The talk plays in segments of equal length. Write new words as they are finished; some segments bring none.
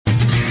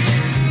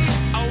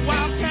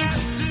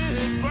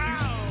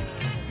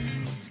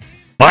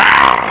All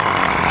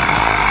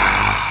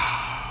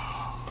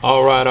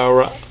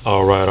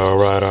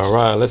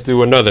right. Let's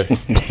do another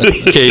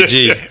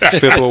KG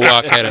Fifth Ward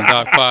Wildcat and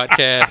Doc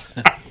podcast.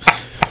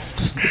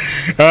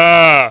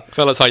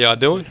 Fellas, how y'all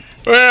doing?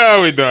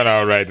 Well, we doing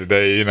all right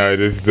today. You know,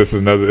 it's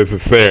a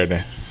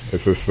Saturday.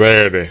 It's a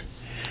Saturday.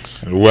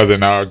 And the weather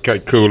now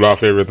cooled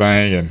off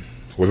everything and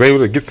was able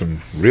to get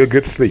some real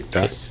good sleep,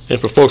 Doc. And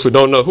for folks who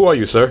don't know, who are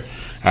you, sir?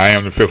 I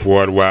am the Fifth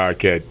Ward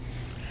Wildcat.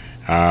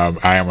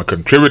 I am a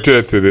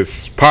contributor to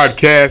this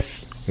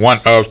podcast,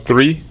 one of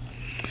three.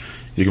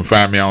 You can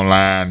find me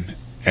online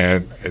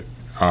at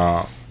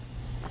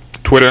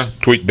Twitter,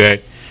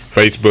 TweetDeck,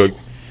 Facebook,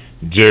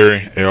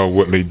 Jerry L.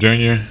 Woodley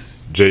Jr.,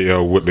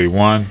 JL Woodley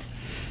 1.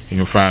 You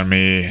can find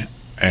me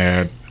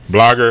at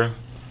Blogger,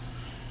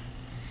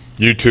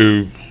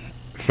 YouTube,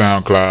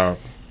 SoundCloud,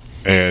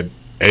 at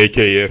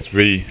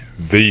AKSV,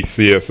 The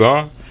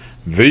CSR,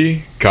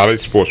 The College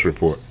Sports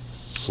Report.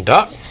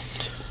 Doc?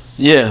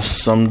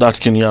 Yes, I'm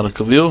Dr. Kenyatta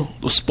Cavill,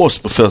 the sports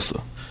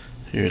professor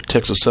here at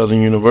Texas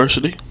Southern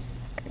University.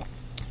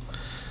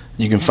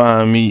 You can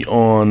find me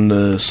on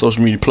the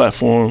social media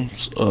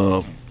platforms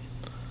of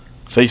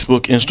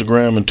Facebook,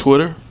 Instagram, and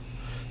Twitter.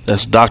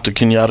 That's Dr.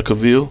 Kenyatta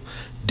Cavill,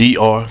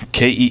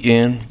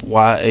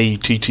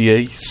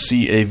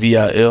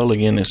 DrKenyattaCavil.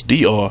 Again, that's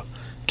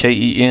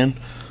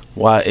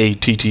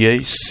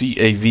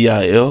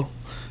DrKenyattaCavil.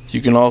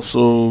 You can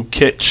also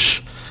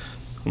catch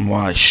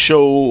my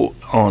show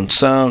on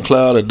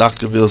SoundCloud at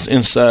Dr. Cavill's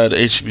Inside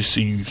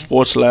HBCU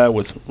Sports Lab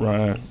with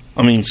Ryan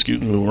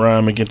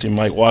McGinty,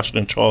 Mike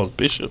Washington, Charles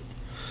Bishop.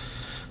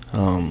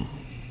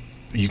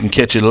 You can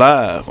catch it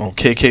live on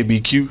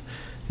KKBQ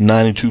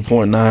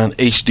 92.9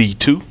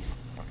 HD2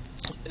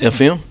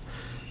 FM.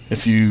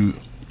 If you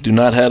do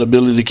not have the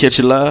ability to catch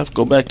it live,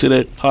 go back to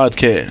that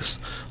podcast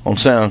on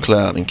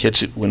SoundCloud and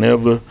catch it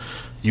whenever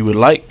you would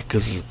like,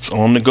 because it's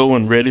on the go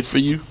and ready for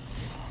you.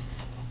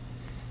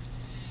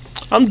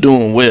 I'm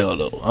doing well,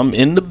 though. I'm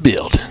in the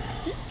building.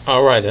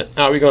 All right.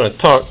 Now we're going to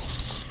talk,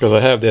 because I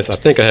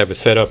think I have it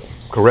set up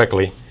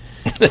correctly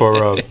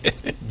for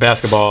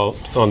basketball.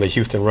 It's on the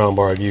Houston Round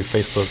Bar Review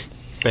Facebook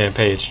fan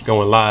page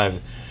going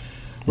live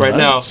right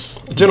now.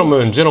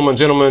 Gentlemen,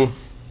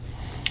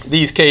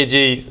 these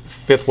KG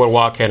Fifth Ward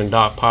Wildcat and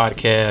Doc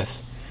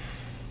podcasts,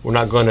 we're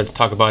not going to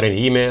talk about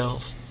any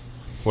emails.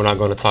 We're not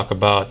going to talk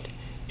about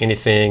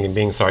anything and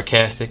being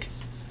sarcastic.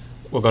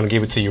 We're going to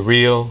give it to you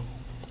real,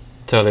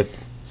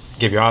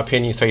 give your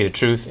opinion, tell you the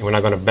truth, and we're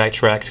not going to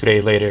backtrack 2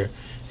 days later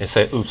and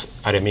say, oops,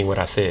 I didn't mean what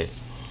I said.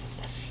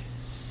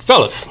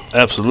 Fellas.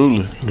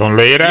 Absolutely. Gonna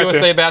lay it out USA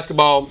there.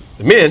 basketball,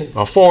 the men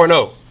are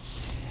 4-0.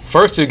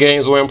 First two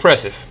games were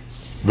impressive.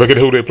 Look at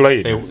who they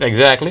played.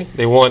 Exactly.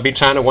 They beat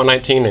China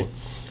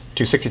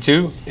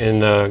 119-262 in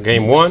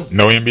game one.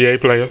 No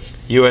NBA players.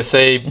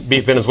 USA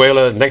beat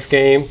Venezuela next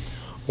game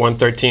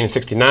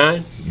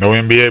 113-69. No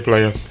NBA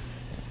players.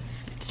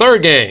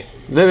 Third game,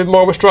 a little bit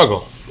more of a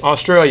struggle.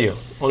 Australia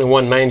only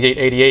won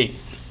 98-88.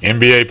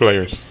 NBA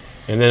players.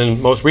 And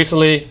then most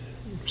recently,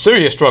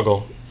 serious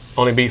struggle,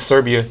 only beat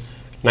Serbia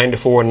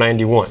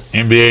 94-91.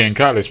 NBA and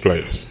college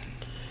players.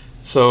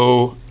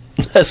 So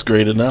that's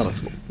great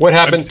analysis. What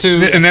happened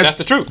to? And that's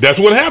the truth. That's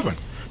what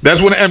happened.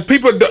 And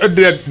people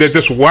that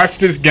just watch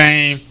this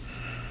game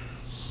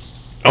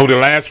over the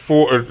last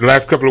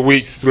couple of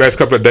weeks, the last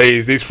couple of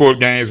days, these 4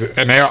 games,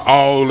 and they're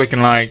all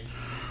looking like,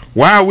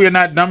 why are we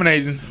not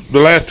dominating the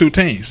last 2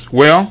 teams?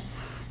 Well,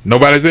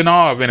 nobody's in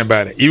awe of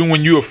anybody. Even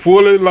when you are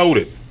fully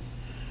loaded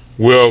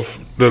with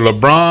the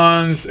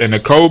LeBrons and the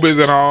Kobes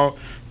and all,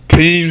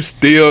 teams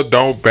still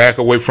don't back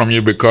away from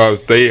you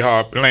because they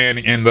are playing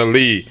in the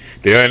league.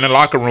 They're in the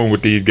locker room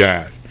with these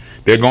guys.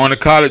 They're going to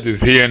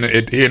colleges here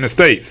in the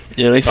States.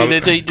 Yeah, they say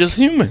that they just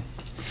human.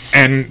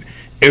 And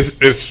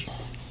it's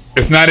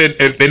not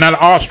they're not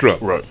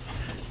awestruck. Right.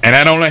 And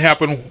that only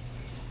happened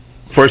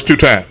first 2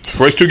 times.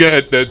 First 2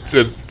 games,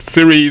 the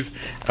series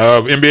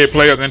of NBA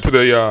players into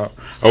the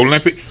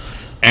Olympics,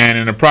 and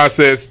in the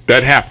process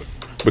that happened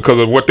because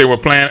of what they were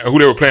playing, who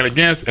they were playing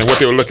against, and what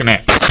they were looking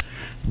at.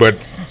 But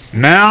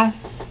now,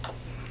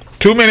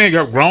 too many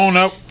have grown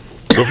up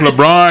with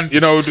LeBron,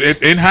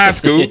 in high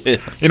school,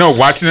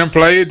 watching them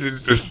play,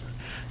 just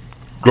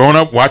growing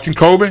up watching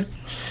Kobe,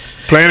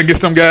 playing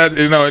against them guys,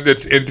 in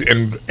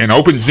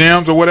open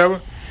gyms or whatever.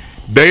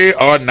 They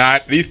are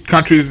not, these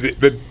countries,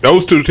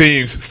 those 2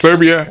 teams,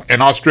 Serbia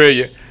and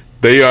Australia,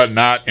 they are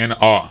not in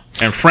awe.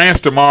 And France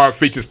tomorrow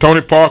features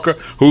Tony Parker,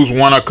 who's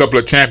won a couple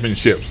of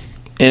championships.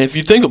 And if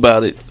you think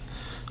about it,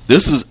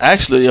 this is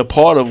actually a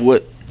part of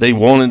what they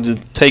wanted to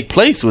take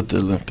place with the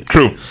Olympics.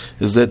 True.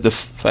 Is that the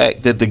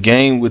fact that the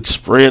game would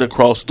spread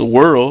across the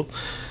world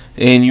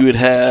and you would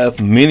have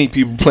many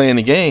people playing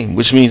the game,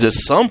 which means at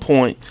some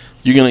point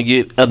you're going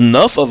to get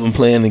enough of them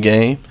playing the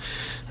game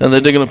and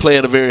that they're going to play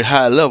at a very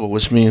high level,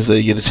 which means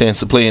they get a chance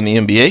to play in the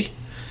NBA,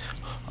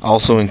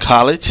 also in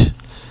college,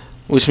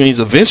 which means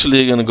eventually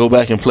they're going to go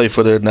back and play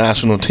for their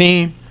national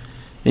team,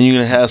 and you're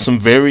going to have some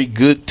very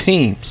good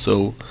teams.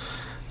 So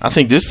I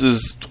think this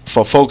is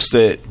for folks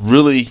that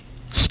really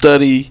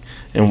study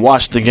and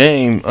watch the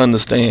game,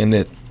 understand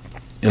that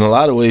in a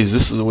lot of ways,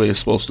 this is the way it's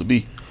supposed to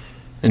be.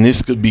 And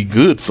this could be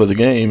good for the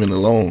game in the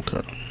long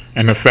term.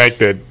 And the fact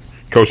that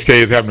Coach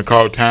K is having to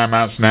call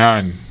timeouts now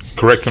and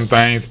correct some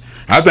things,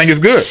 I think it's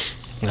good.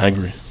 I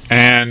agree.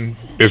 And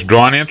it's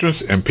drawing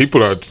interest, and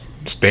people are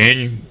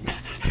staying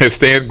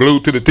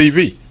glued to the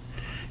TV.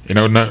 You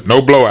know,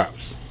 no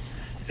blowouts.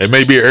 It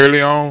may be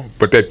early on,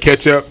 but that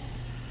catch-up,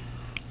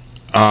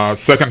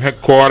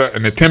 second quarter,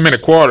 and the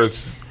 10-minute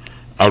quarters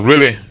are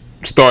really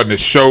starting to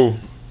show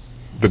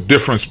the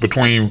difference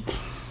between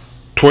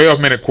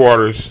 12-minute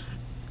quarters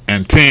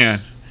and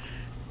 10.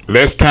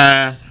 Less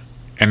time,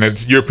 and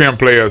the European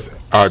players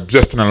are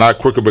adjusting a lot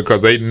quicker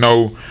because they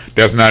know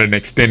that's not an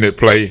extended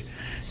play.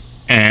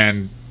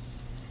 And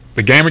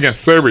the game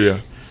against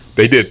Serbia,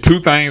 they did two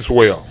things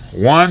well.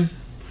 One,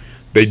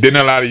 they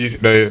didn't allow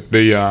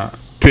the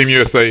Team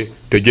USA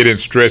to get in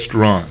stretched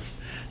runs,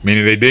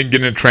 meaning they didn't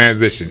get in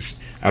transitions.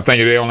 I think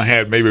they only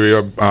had maybe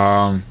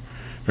about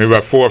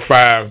 4 or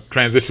 5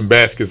 transition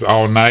baskets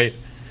all night.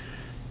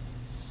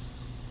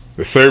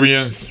 The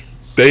Serbians,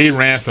 they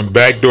ran some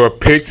backdoor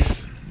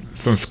picks,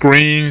 some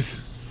screens,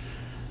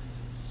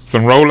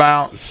 some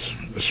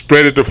rollouts,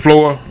 spread the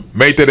floor,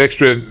 made that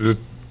extra the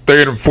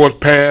third and fourth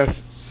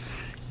pass,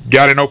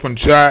 got an open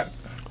shot,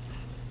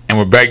 and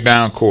were back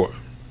down court.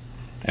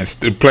 And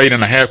played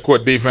in a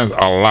half-court defense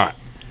a lot.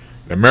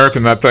 The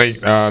Americans, I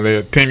think,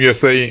 the Team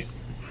USA,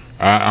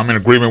 I'm in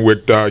agreement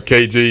with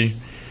KG.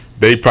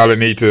 They probably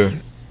need to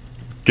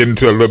get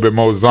into a little bit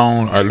more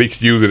zone, or at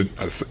least use it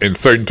in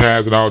certain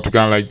times and all to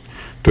kind of like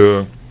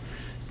to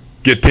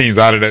get teams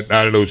out of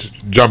those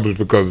jumpers,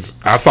 because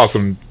I saw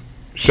some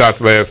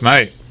shots last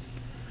night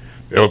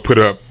they were put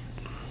up.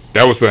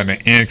 That was an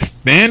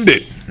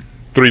extended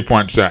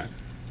 3-point shot.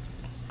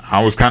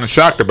 I was kind of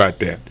shocked about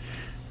that.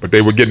 But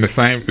they were getting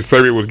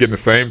Serbia was getting the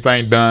same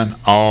thing done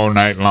all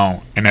night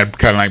long. And that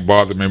kind of like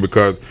bothered me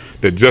because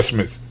the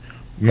adjustments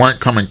weren't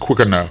coming quick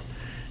enough.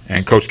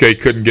 And Coach K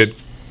couldn't get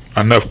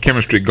enough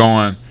chemistry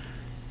going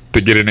to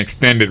get an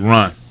extended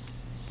run.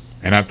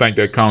 And I think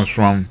that comes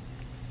from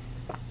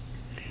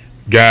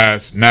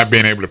guys not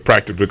being able to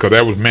practice, because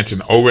that was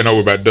mentioned over and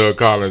over by Doug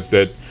Collins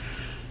that,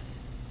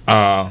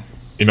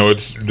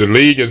 it's the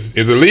league is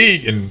a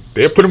league, and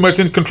they're pretty much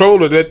in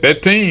control of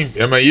that team.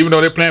 I mean, even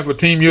though they're playing for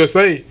Team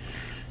USA,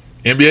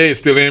 NBA is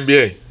still the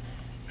NBA.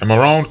 Am I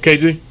wrong,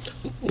 KG?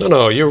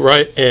 No, you're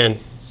right. And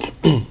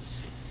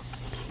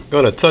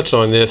going to touch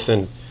on this,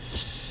 and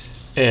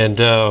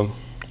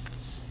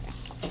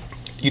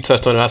you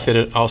touched on it. I said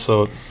it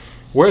also.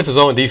 Where's the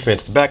zone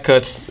defense? The back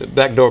cuts,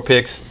 backdoor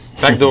picks,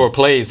 backdoor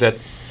plays that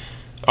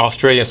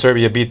Australia and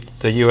Serbia beat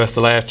the U.S.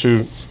 the last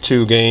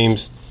two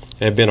games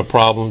have been a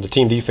problem. The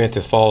team defense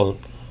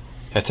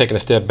has taken a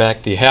step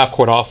back. The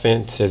half-court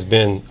offense has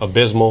been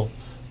abysmal.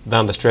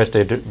 Down the stretch,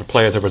 the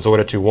players have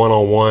resorted to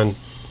one-on-one.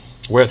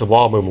 Where's the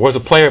ball movement? Where's the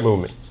player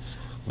movement?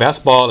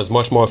 Basketball is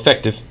much more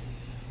effective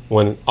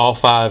when all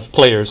 5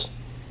 players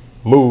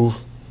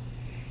move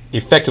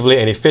effectively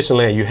and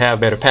efficiently, and you have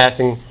better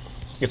passing.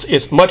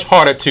 It's much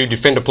harder to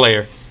defend a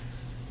player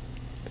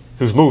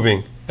who's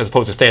moving as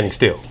opposed to standing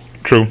still.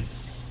 True.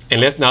 And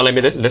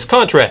let's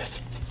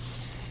contrast.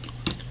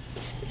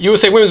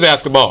 USA women's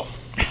basketball.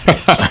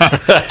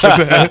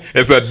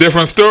 It's a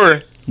different story.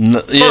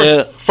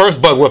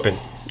 First bug whipping.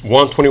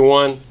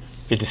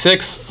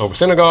 121-56 over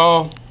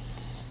Senegal.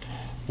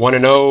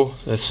 1-0.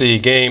 Let's see,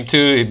 game 2,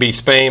 it beat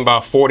Spain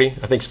by 40.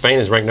 I think Spain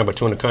is ranked number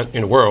 2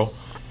 in the world.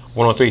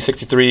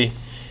 103-63.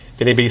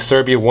 Then they beat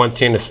Serbia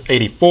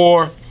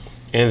 110-84.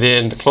 And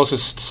then the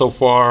closest so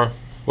far,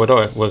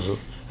 that was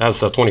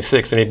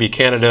 26. And they beat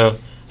Canada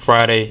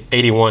Friday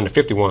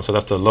 81-51. So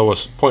that's the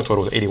lowest point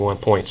total, was 81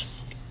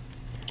 points.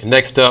 And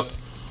next up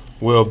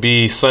will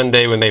be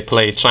Sunday when they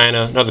play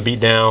China. Another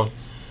beatdown.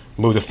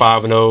 Move to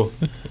 5-0.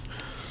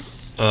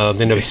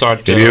 Then they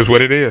start. It is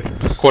what it is.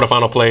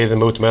 Quarterfinal play, then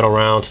move to medal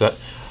rounds. So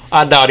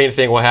I doubt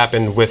anything will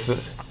happen with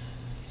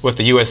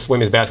the U.S.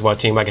 women's basketball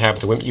team like it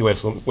happened to the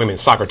U.S. women's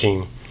soccer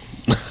team.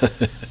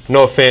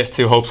 No offense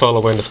to Hope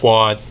Sullivan and the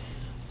squad,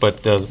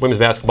 but the women's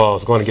basketball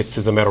is going to get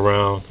to the medal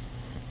round,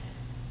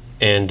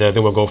 and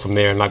then we'll go from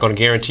there. I'm not going to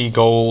guarantee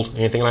gold,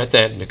 anything like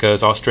that,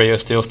 because Australia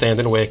still stands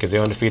in the way because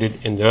they're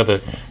undefeated in the other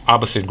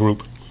opposite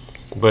group.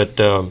 But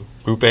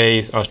Group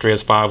A,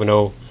 Australia's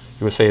 5-0.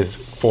 USA is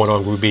 4-0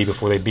 in Group B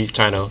before they beat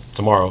China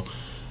tomorrow.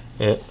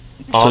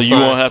 So you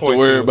won't have to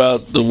worry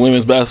about the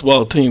women's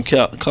basketball team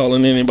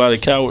calling anybody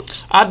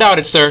cowards? I doubt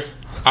it, sir.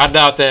 I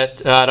doubt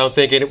that. I don't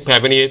think it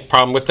have any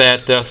problem with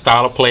that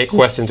style of play,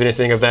 questions,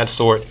 anything of that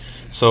sort.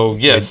 So,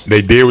 yes.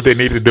 They did what they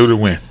needed to do to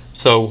win.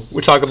 So,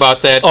 we'll talk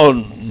about that.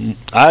 Oh,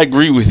 I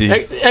agree with you.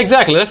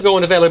 Exactly. Let's go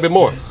into that a little bit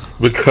more.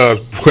 Because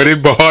what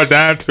it boiled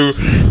down to,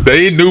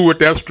 they knew what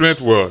their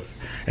strength was.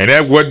 And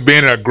that wasn't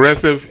being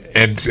aggressive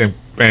and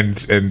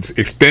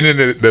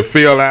extending the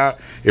field out.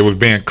 It was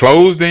being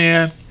closed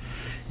in.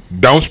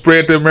 Don't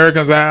spread the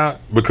Americans out,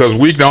 because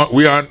we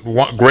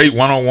aren't great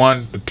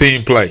one-on-one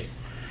team play.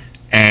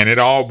 And it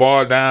all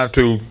boiled down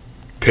to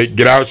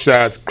get out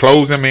shots,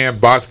 close them in,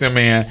 box them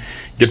in,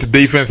 get the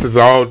defenses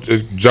all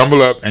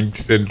jumble up, and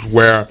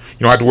where you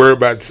don't have to worry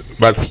about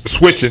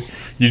switching.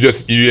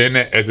 You in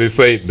there, as they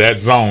say,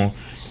 that zone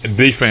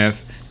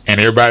defense, and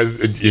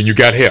you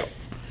got help,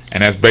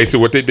 and that's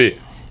basically what they did.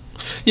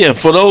 Yeah,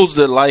 for those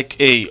that like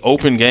a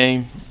open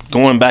game,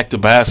 going back to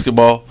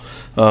basketball,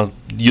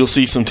 you'll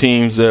see some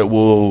teams that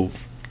will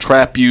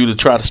trap you to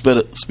try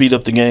to speed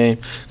up the game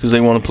because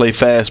they want to play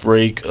fast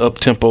break, up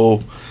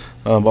tempo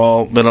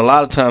ball. But a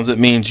lot of times it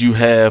means you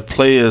have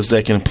players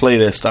that can play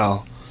that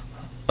style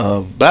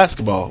of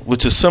basketball,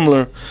 which is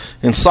similar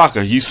in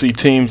soccer. You see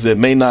teams that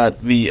may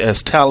not be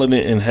as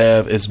talented and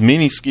have as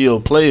many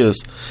skilled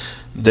players.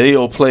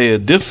 They'll play a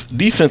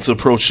defensive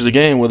approach to the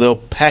game where they'll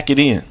pack it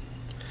in.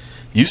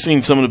 You've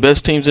seen some of the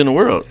best teams in the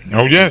world.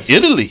 Oh, yes.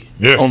 Italy,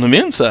 yes, on the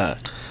men's side,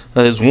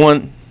 has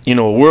won,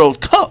 a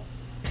World Cup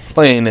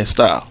playing that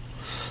style,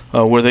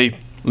 where they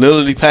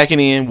literally packing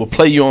in, will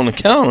play you on the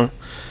counter,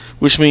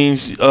 which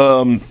means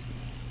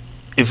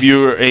if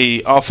you're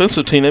a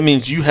offensive team, that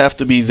means you have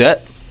to be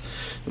that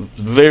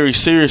very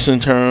serious in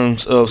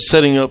terms of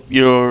setting up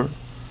your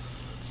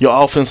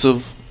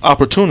offensive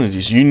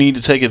opportunities. You need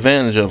to take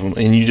advantage of them,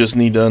 and you just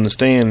need to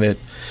understand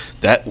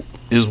that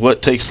is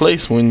what takes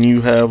place when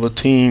you have a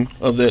team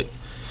of that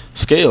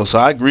scale. So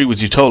I agree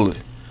with you totally.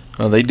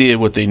 They did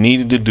what they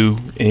needed to do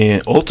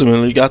and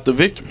ultimately got the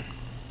victory.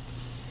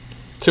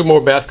 Two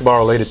more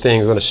basketball-related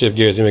things. We're going to shift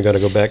gears, and we're going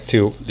to go back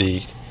to the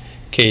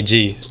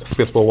KG,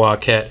 Fifthville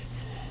Wildcat,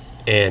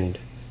 and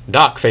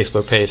Doc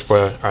Facebook page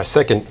for our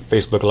second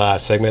Facebook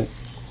Live segment.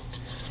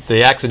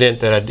 The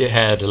accident that I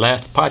had the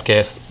last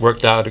podcast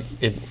worked out.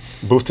 It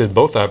boosted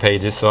both our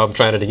pages, so I'm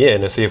trying it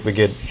again to see if we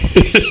get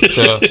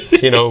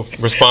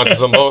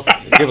responses on both.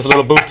 Give us a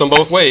little boost on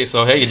both ways.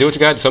 So hey, you do what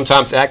you got.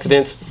 Sometimes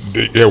accidents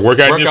work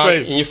out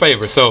in your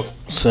favor. So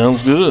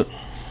sounds good.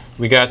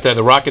 We got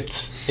the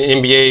Rockets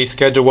NBA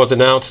schedule was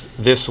announced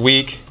this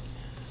week.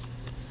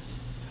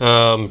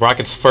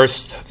 Rockets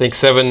first, I think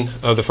 7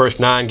 of the first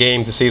 9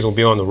 games this season will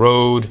be on the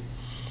road.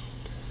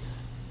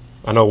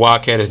 I know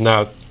Wildcat is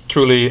now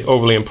truly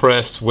overly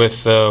impressed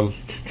with the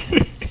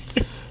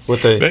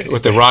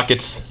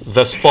Rockets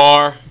thus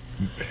far.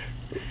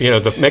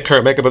 The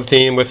current makeup of the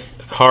team with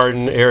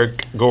Harden,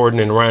 Eric Gordon,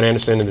 and Ryan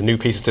Anderson, and the new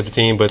pieces to the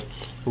team. But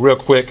real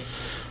quick,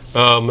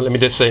 let me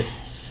just say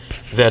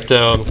that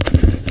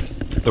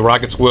the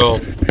Rockets will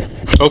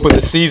open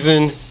the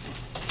season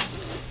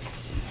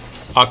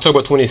October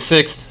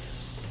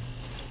 26th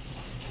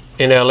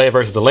in LA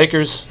versus the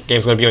Lakers.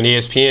 Game's going to be on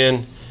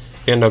ESPN.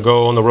 Then they'll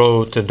go on the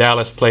road to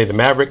Dallas, play the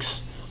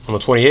Mavericks on the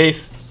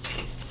 28th.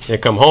 Then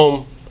come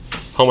home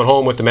and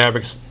home with the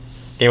Mavericks.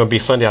 Game will be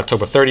Sunday,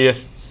 October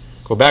 30th.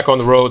 Go back on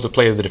the road to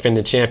play the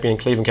defending champion,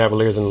 Cleveland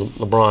Cavaliers, and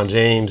LeBron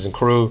James and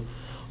crew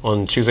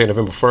on Tuesday,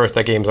 November 1st.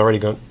 That game is already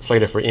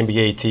slated for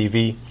NBA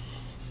TV.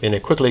 Then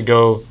they quickly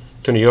go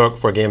to New York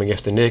for a game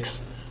against the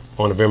Knicks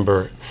on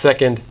November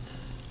 2nd,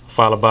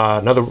 followed by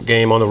another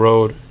game on the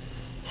road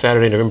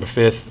Saturday, November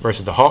 5th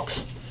versus the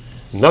Hawks.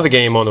 Another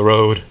game on the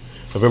road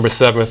November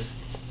 7th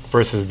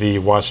versus the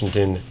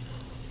Washington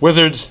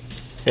Wizards.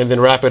 And then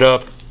wrap it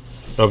up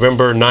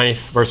November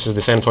 9th versus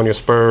the San Antonio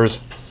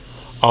Spurs.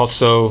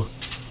 Also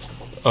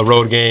a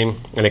road game.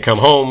 And they come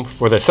home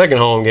for their second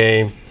home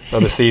game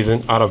of the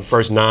season out of the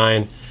first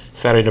 9,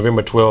 Saturday,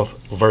 November 12th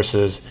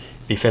versus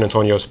the San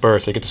Antonio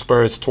Spurs. So you get the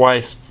Spurs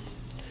twice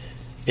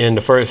in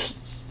the first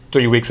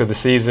 3 weeks of the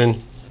season.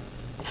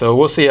 So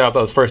we'll see how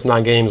those first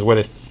 9 games where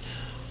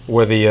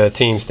the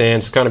team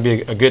stands. It's going to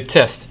be a good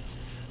test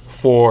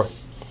for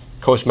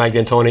Coach Mike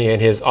D'Antoni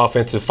and his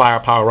offensive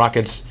firepower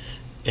Rockets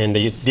and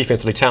the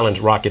defensively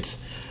challenged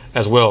Rockets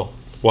as well.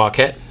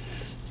 Wildcat?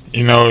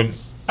 You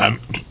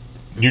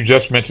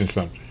just mentioned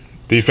something.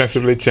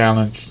 Defensively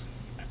challenged,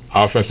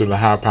 offensively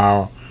high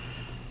power.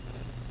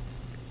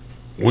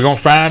 We're going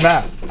to find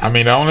out. I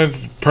mean, the only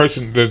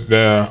person,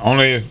 the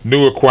only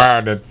new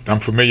acquired that I'm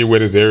familiar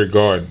with is Eric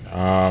Gordon.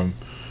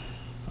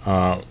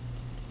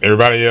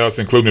 Everybody else,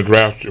 including the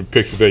draft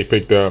picks that they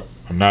picked up,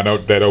 I'm not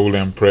that overly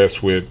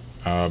impressed with.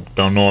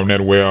 Don't know him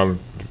that well.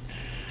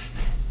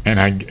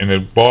 And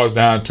it boils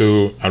down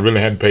to I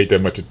really hadn't paid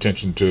that much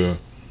attention to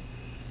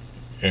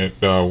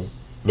the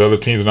other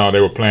teams and all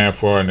they were playing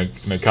for, and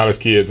the college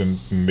kids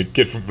and the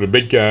kid from the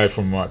big guy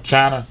from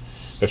China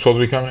that's supposed to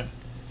be coming.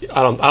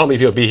 I don't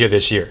believe he'll be here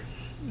this year.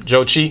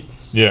 Zhou Qi.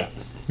 Yeah.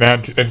 Now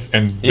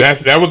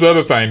that was the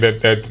other thing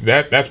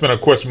that's been a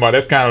question mark.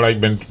 That's kind of like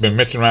been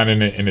mentioned around in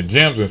the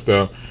gyms and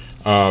stuff.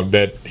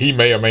 That he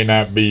may or may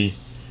not be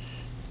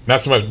may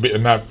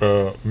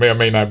or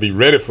may not be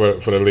ready for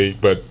the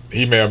league, but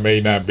he may or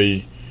may not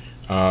be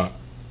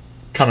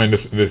coming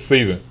this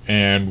season.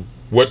 And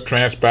what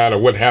transpired or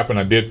what happened,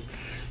 I did,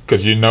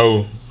 because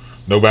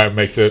nobody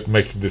makes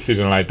a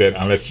decision like that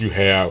unless you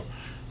have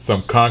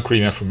some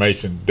concrete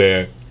information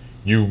that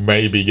you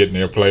may be getting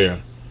their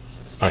player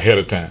ahead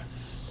of time.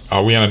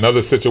 Are we in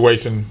another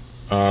situation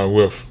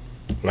with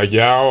like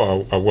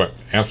Yao or what?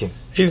 Answer.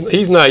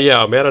 He's not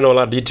Yao, man. I don't know a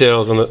lot of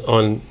details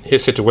on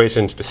his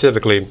situation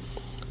specifically,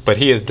 but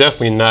he is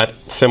definitely not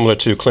similar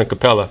to Clint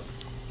Capella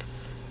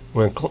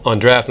when on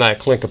draft night,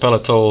 Clint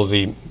Capella told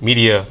the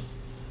media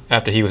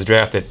after he was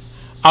drafted,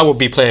 "I will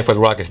be playing for the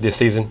Rockets this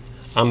season.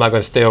 I'm not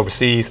going to stay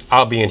overseas.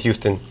 I'll be in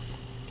Houston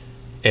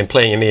and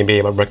playing in the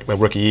NBA my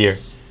rookie year,"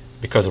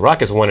 because the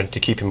Rockets wanted to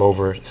keep him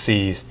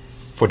overseas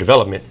for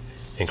development.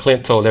 And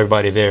Clint told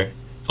everybody there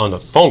on the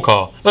phone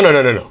call,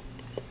 no.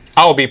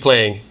 I will be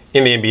playing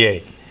in the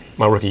NBA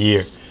my rookie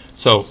year.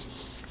 So,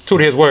 true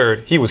to his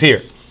word, he was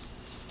here.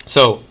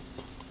 So,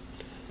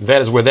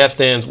 that is where that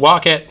stands.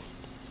 Wildcat,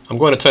 I'm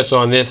going to touch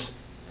on this.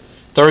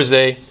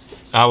 Thursday,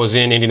 I was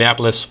in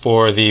Indianapolis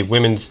for the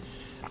women's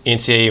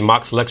NCAA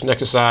mock selection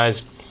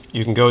exercise.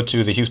 You can go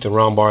to the Houston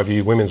Round Bar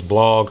Review women's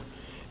blog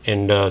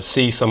and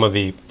see some of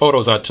the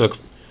photos I took.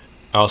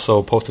 I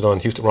also posted on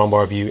Houston Round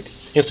Bar Review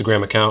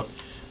Instagram account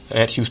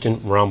at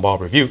Houston Round Bar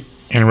Review.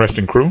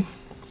 Interesting crew.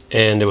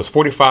 And there was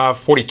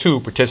 42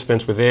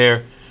 participants were there.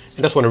 And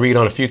I just want to read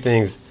on a few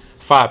things,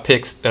 5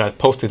 picks that I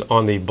posted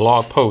on the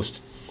blog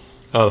post.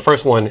 The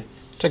first one,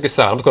 check this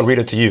out. I'm just going to read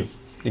it to you.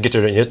 You get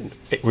your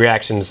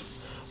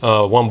reactions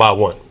one by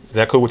one. Is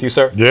that cool with you,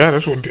 sir? Yeah,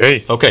 that's what.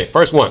 Hey. Okay,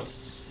 first one.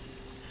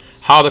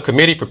 How the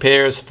committee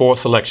prepares for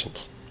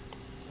selections.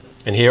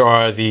 And here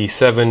are the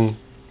 7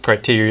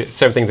 criteria,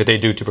 7 things that they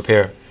do to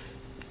prepare,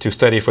 to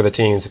study for the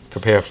teams,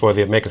 prepare for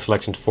the make a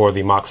selection for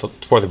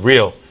the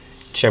real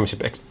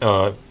championship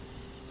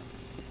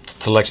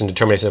selection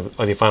determination of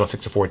the final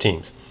 64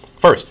 teams.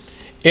 First,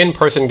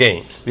 in-person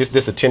games. This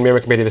is a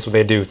 10-member committee. This is what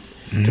they do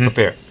to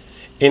prepare.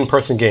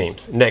 In-person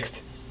games.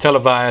 Next,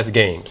 televised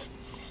games.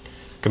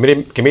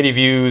 Committee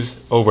views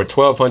over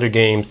 1,200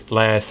 games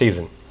last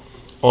season.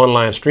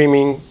 Online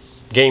streaming,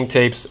 game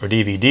tapes or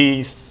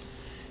DVDs.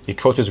 The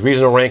coaches'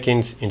 regional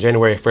rankings in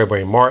January,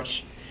 February,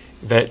 March.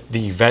 The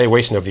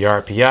evaluation of the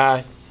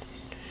RPI.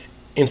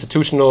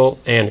 Institutional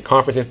and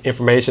conference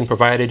information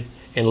provided.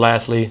 And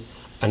lastly,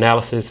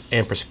 analysis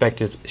and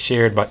perspectives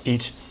shared by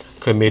each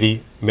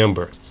committee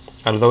member.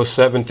 Out of those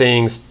 7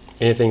 things,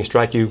 anything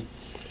strike you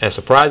as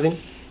surprising?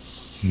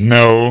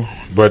 No,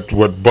 but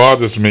what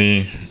bothers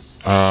me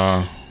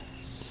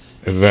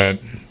is that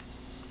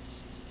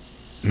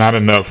not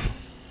enough.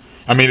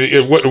 I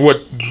mean,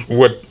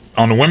 what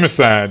on the women's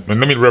side? And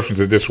let me reference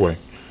it this way: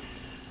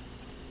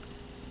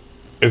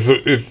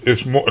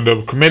 it's more,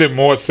 the committee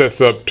more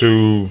sets up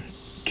to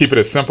keep it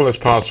as simple as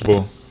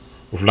possible,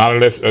 with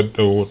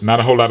not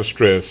a whole lot of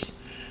stress,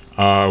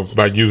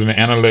 by using the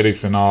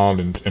analytics and all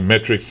and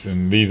metrics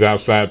and these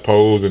outside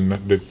polls and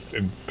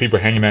people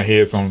hanging their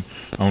heads on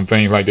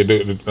things like they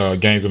do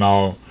games and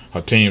all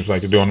teams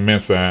like they do on the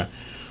men's side.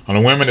 On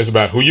the women, it's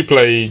about who you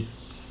played,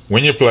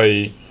 when you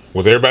played,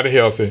 was everybody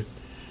healthy,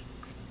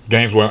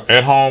 games were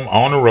at home,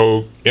 on the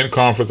road, in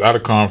conference, out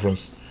of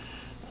conference,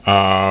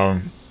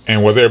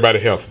 and was everybody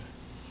healthy.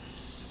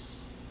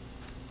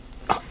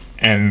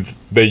 And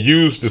they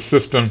used the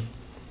system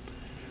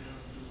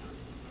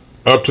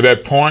up to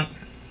that point.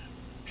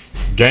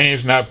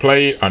 Games not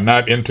played are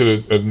not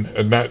into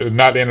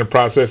not in the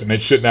process, and they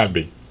should not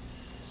be.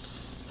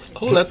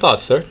 Hold that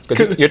thought, sir.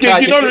 You're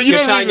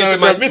trying into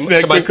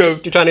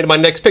my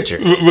next picture,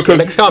 because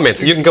next comment.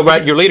 So you can go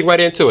right. You're leading right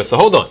into it. So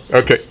hold on.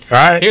 Okay. All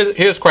right.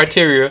 Here's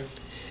criteria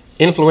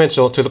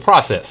influential to the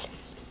process.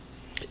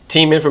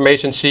 Team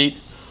information sheet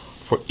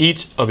for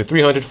each of the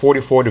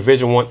 344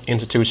 Division I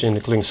institutions,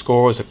 including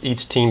scores of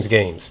each team's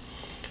games.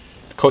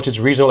 The coaches'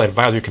 regional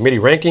advisory committee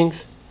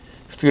rankings.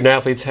 Student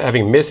athletes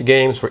having missed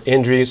games for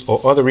injuries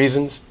or other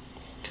reasons.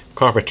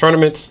 Conference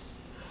tournaments.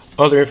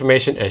 Other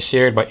information as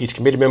shared by each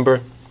committee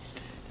member.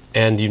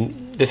 And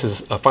this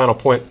is a final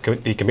point.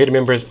 The committee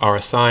members are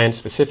assigned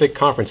specific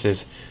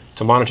conferences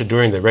to monitor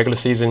during the regular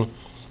season,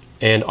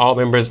 and all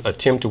members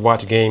attempt to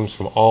watch games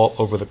from all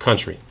over the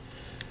country.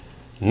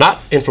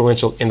 Not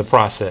influential in the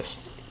process.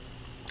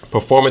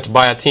 Performance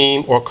by a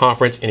team or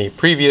conference in a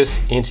previous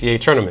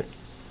NCAA tournament.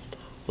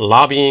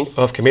 Lobbying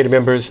of committee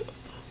members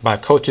by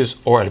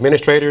coaches or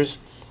administrators.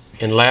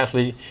 And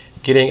lastly,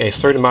 getting a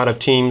certain amount of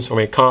teams from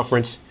a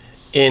conference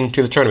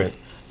into the tournament.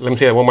 Let me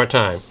say that one more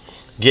time.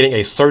 Getting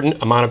a certain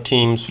amount of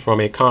teams from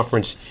a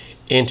conference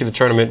into the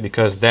tournament,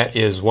 because that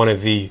is one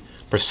of the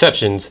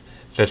perceptions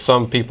that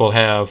some people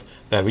have,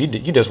 that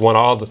you just want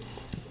all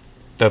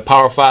the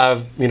Power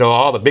 5,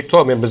 all the Big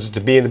 12 members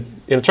to be in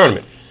the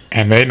tournament.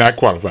 And they're not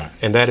qualified.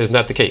 And that is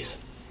not the case.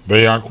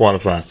 They aren't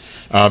qualified.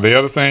 The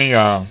other thing,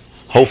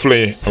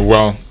 hopefully,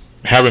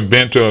 having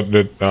been through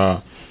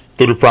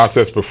the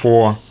process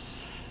before,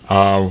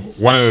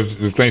 one of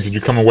the things that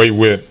you come away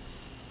with,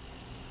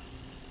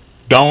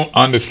 don't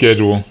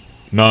underschedule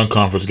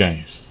non-conference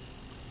games.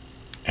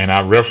 And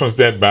I reference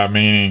that by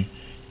meaning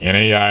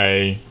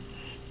NAIA,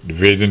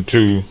 Division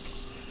II,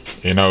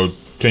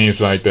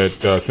 teams like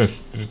that,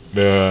 since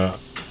the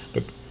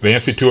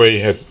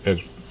NC2A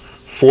has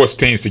forced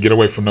teams to get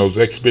away from those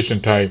exhibition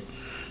type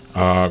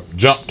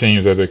jump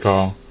teams, as they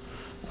call,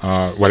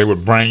 where they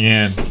would bring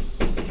in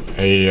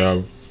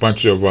a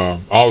bunch of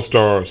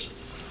all-stars,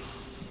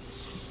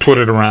 put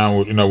it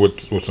around with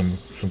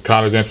some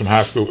college and some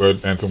high school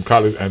and some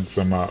college and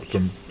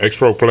some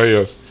ex-pro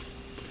players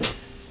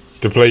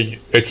to play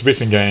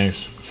exhibition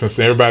games. Since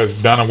everybody's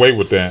done away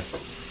with that,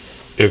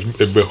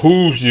 it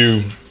behooves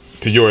you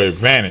to your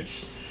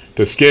advantage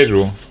to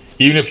schedule,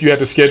 even if you have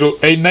to schedule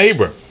a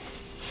neighbor.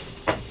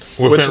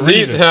 Which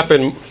needs to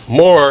happen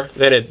more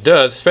than it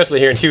does, especially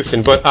here in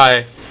Houston. But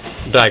I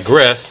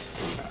digress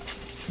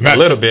a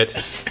little bit.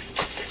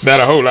 Not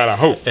a whole lot of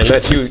hope. And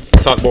let you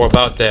talk more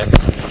about that.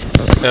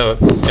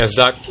 As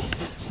Doc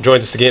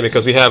joins us again,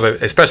 because we have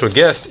a special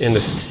guest in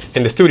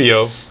the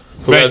studio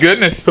who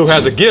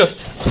has a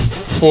gift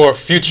for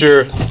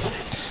future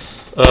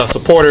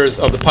supporters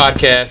of the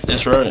podcast.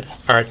 That's right.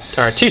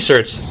 Our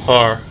T-shirts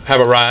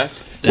have arrived.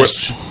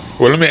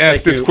 Well, let me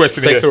ask this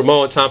question here. Thanks to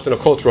Ramon Thompson of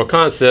Cultural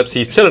Concepts.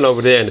 He's chilling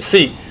over there in the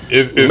seat.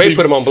 We may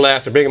put him on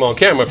blast or bring him on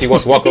camera if he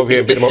wants to walk over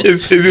here and get him on doing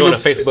a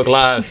Facebook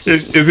Live.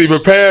 Is he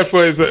prepared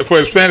for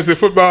his fantasy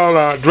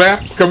football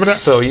draft coming up?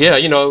 So, yeah,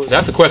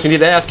 that's a question you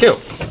need to ask him.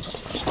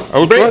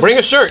 Bring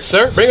a shirt,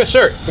 sir. Bring a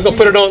shirt. We're going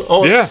to put it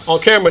on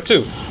camera,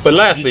 too. But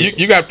lastly...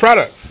 You got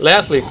products.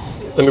 Lastly,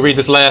 let me read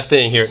this last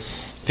thing here.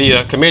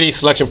 The committee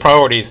selection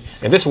priorities,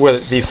 and this is where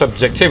the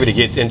subjectivity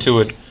gets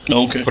into it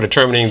for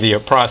determining the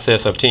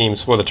process of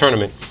teams for the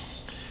tournament.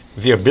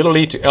 The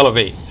ability to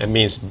elevate, that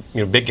means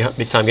big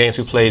time games,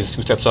 who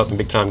steps up in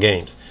big time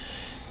games.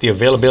 The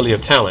availability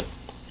of talent,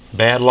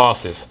 bad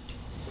losses,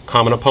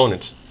 common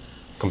opponents,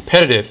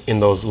 competitive in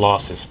those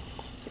losses,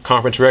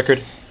 conference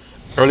record,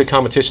 early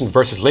competition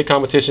versus late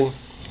competition,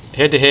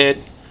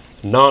 head-to-head,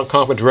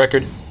 non-conference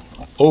record,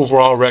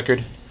 overall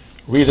record,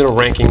 regional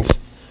rankings,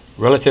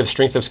 relative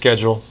strength of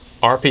schedule,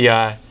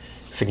 RPI,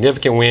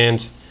 significant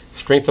wins,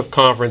 strength of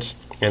conference,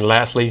 and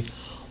lastly,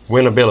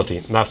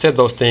 winnability. Now, I've said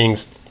those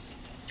things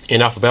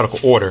in alphabetical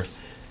order.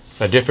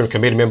 Different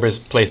committee members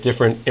place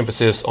different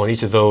emphasis on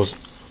each of those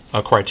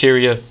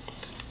criteria.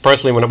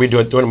 Personally, when we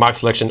do during the mock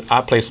selection,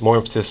 I place more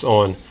emphasis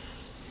on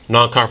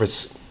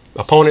non-conference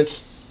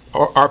opponents,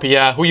 or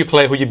RPI, who you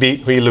play, who you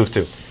beat, who you lose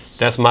to.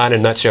 That's mine in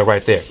a nutshell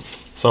right there.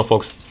 Some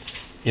folks,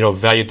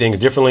 value things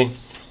differently.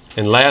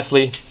 And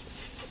lastly,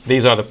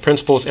 these are the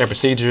principles and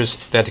procedures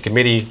that the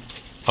committee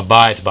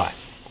abides by.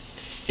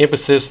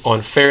 Emphasis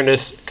on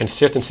fairness,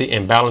 consistency,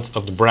 and balance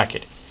of the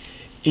bracket.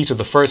 Each of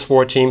the first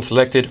 4 teams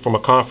selected from a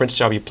conference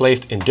shall be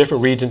placed in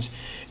different regions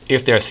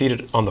if they are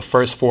seated on the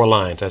first 4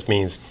 lines. That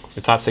means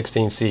the top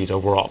 16 seeds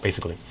overall,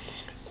 basically.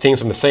 Teams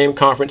from the same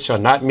conference shall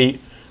not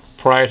meet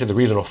prior to the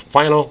regional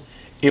final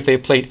if they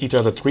played each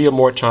other 3 or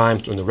more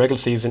times during the regular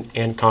season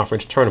and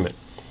conference tournament.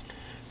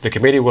 The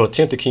committee will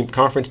attempt to keep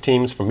conference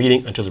teams from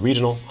meeting until the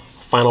regional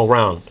final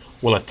round.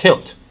 Will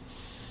attempt.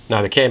 Now,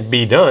 if it can't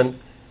be done,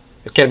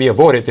 it can't be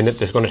avoided, then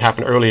it's going to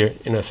happen earlier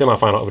in the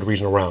semifinal of the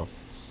regional round.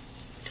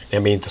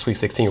 That means the Sweet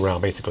 16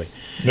 round, basically.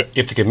 Yep.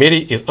 If the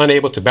committee is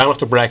unable to balance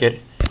the bracket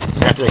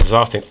after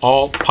exhausting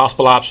all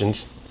possible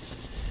options,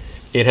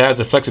 it has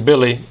the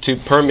flexibility to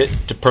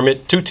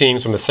permit 2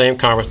 teams from the same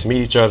conference to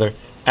meet each other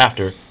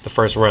after the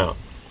first round.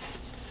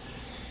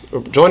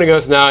 Joining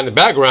us now in the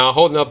background,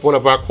 holding up one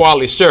of our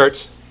quality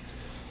shirts,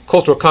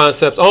 Cultural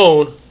Concepts'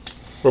 own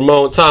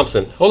Ramon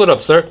Thompson. Hold it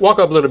up, sir. Walk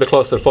up a little bit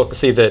closer so folks can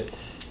see that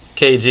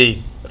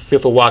KG,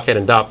 Fifth Ward Wildcat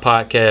and Doc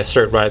podcast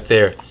shirt right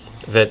there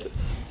that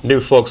new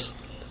folks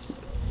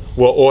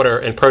will order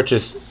and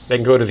purchase. They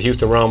can go to the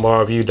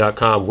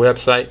HoustonRoundBallReview.com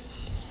website,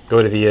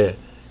 go to the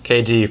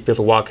KG, Fifth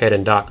Ward Wildcat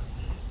and Doc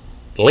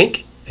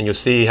link, and you'll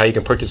see how you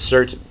can purchase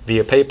shirts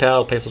via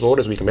PayPal, place those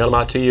orders. We can mail them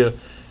out to you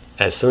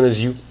as soon as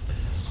you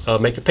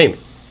make the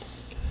payment.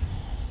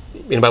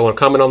 Anybody want to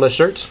comment on those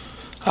shirts?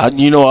 I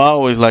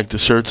always like the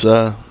shirts.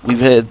 We've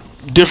had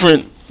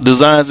different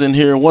designs in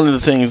here. One of the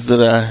things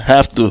that I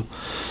have to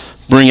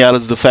bring out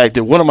is the fact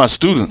that one of my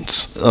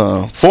students,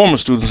 former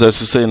students, as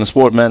to say, in the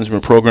sport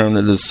management program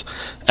that is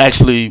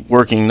actually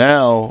working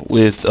now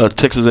with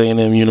Texas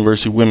A&M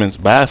University women's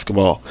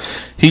basketball,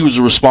 he was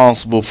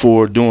responsible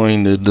for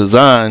doing the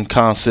design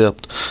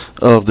concept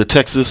of the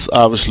Texas,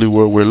 obviously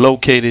where we're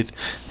located,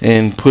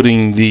 and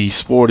putting the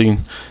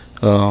sporting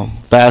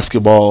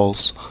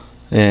basketballs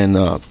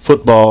and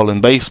football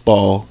and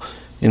baseball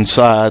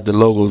inside the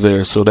logo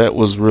there. So that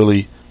was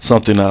really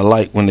something I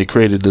liked when they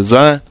created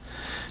design.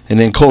 And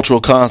then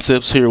Cultural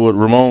Concepts here with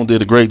Ramon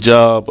did a great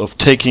job of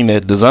taking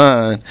that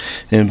design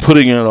and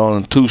putting it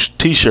on a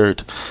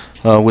T-shirt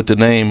with the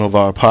name of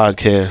our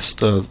podcast,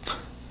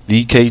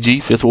 the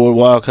KG, Fifth Ward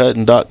Wildcat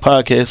and Doc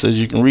podcast, as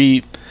you can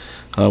read,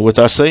 with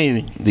our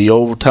saying, the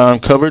overtime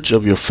coverage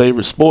of your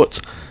favorite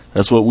sports.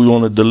 That's what we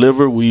want to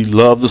deliver. We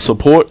love the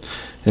support,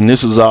 and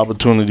this is an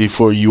opportunity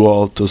for you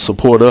all to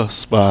support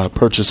us by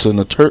purchasing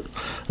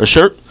a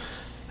shirt,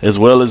 as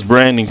well as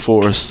branding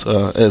for us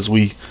as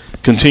we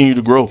continue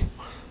to grow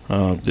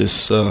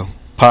this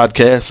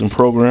podcast and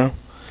program.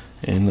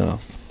 And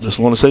just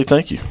want to say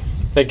thank you.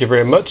 Thank you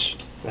very much.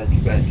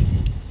 Thank you.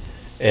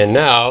 And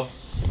now,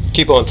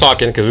 keep on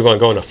talking because we're going to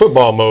go into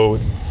football mode,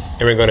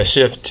 and we're going to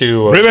shift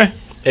to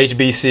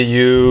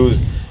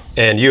HBCUs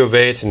and U of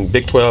H and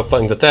Big 12,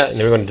 things like that. And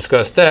then we're going to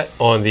discuss that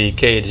on the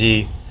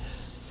KG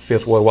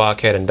Fifth Ward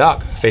Wildcat and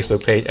Doc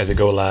Facebook page as we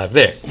go live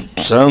there.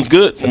 Sounds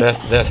good. So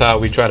that's how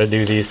we try to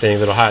do these things,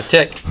 little high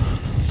tech.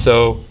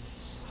 So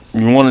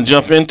You want to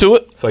jump into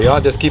it? So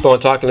y'all just keep on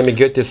talking. Let me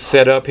get this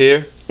set up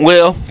here.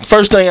 Well,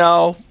 first thing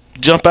I'll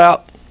jump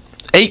out,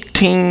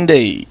 18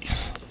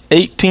 days.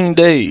 18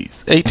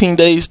 days. 18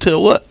 days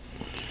till what?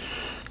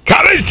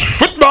 College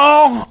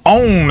football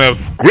on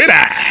the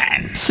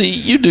gridiron. See,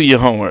 you do your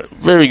homework.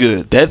 Very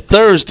good. That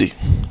Thursday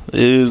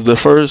is the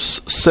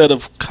first set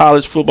of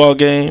college football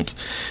games.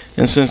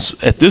 And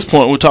since at this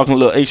point we're talking a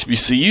little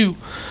HBCU,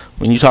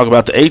 when you talk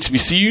about the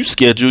HBCU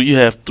schedule, you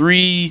have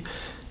 3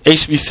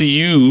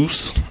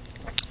 HBCUs.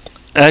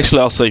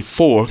 Actually, I'll say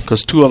 4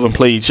 because 2 of them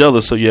play each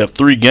other. So you have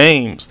 3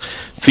 games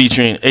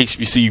featuring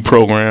HBCU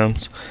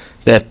programs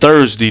that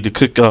Thursday to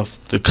kick off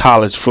the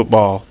college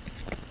football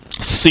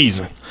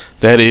season.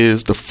 That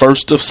is the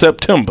 1st of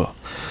September.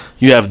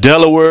 You have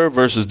Delaware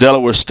versus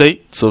Delaware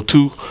State. So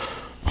 2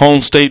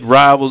 home state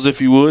rivals,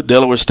 if you would.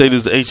 Delaware State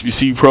is the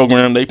HBCU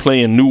program. They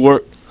play in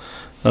Newark,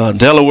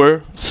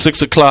 Delaware.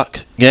 6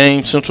 o'clock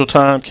game, Central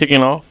Time,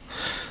 kicking off.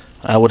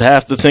 I would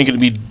have to think it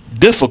would be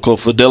difficult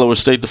for Delaware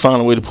State to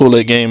find a way to pull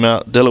that game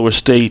out. Delaware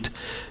State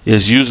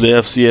is usually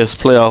FCS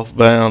playoff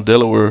bound.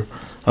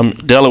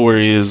 Delaware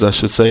is, I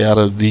should say, out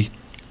of the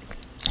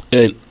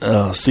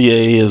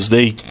CAA as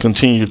they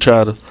continue to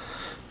try to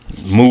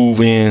move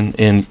in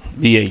and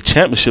be a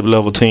championship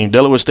level team.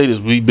 Delaware State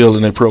is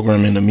rebuilding their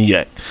program in the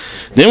MEAC.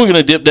 Then we're going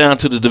to dip down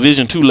to the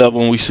Division II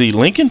level and we see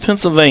Lincoln,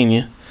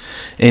 Pennsylvania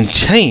and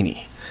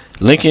Cheney.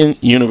 Lincoln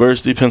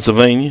University,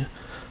 Pennsylvania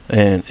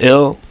and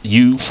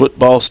LU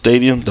Football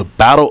Stadium, the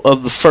Battle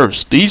of the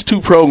First. These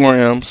 2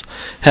 programs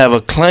have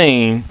a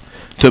claim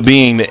to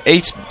being the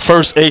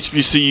first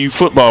HBCU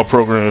football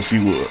program, if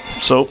you would.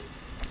 So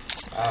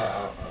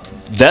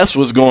that's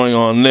what's going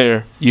on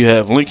there. You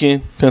have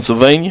Lincoln,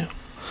 Pennsylvania.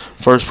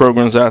 First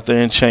programs out there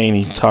in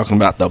Cheney talking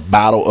about the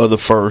Battle of the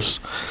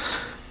First.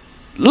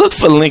 Look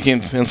for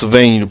Lincoln,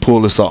 Pennsylvania to pull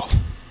this off.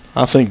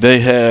 I think they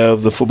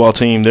have the football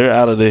team. They're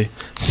out of the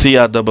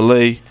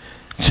CIAA.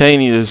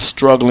 Cheney is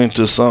struggling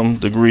to some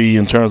degree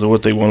in terms of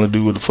what they want to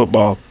do with the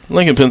football.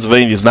 Lincoln,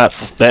 Pennsylvania is not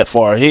that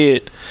far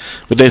ahead,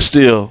 but they're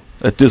still,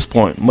 at this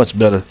point, much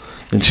better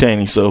than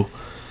Cheney. So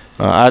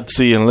I'd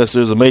see, unless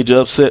there's a major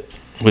upset,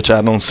 which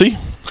I don't see.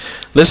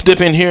 Let's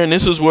dip in here, and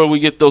this is where we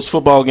get those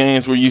football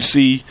games where you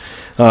see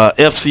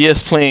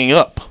FCS playing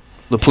up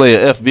to play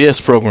a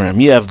FBS program.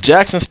 You have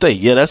Jackson State.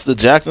 Yeah, that's the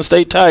Jackson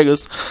State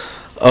Tigers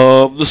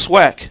of the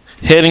SWAC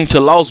heading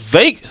to Las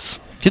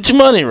Vegas. Get your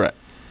money right.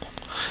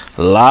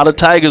 A lot of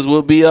Tigers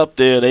will be up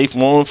there. They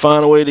want to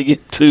find a way to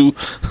get to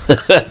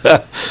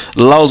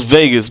Las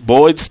Vegas.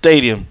 Boyd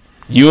Stadium.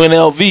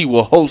 UNLV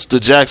will host the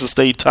Jackson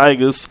State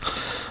Tigers.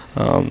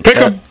 Pick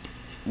them.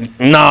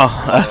 No,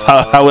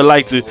 I would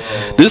like to.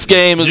 This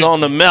game is on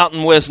the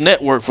Mountain West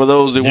Network for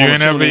those that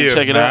want to tune in and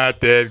check it out.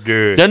 Not that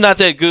good. They're not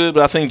that good,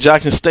 but I think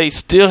Jackson State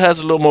still has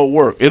a little more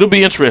work. It'll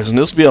be interesting.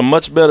 This will be a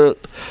much better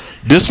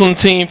disciplined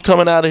team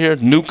coming out of here.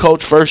 New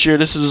coach first year.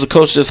 This is a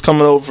coach that's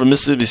coming over from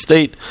Mississippi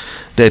State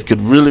that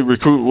could really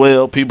recruit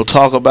well. People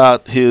talk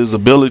about his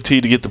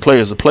ability to get the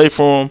players to play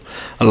for him.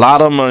 A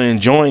lot of them are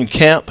enjoying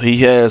camp. He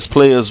has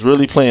players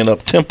really playing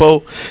up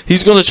tempo.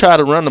 He's going to try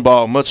to run the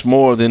ball much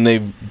more than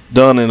they've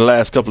done in the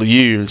last couple of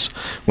years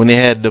when they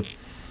had the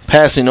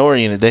passing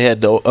oriented. They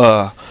had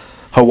the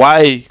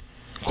Hawaii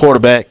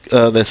quarterback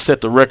that set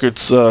the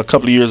records a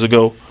couple of years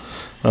ago.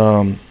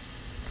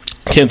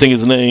 Can't think of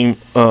his name,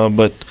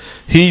 but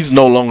he's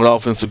no longer the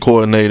offensive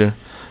coordinator.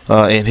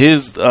 And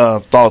his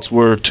thoughts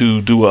were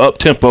to do an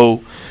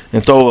up-tempo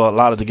and throw a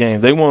lot of the game.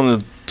 They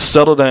want to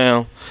settle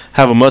down,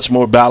 have a much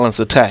more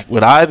balanced attack.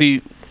 With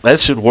Ivy, that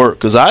should work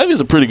because Ivy's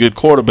a pretty good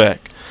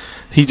quarterback.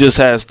 He just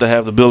has to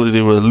have the ability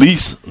to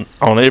release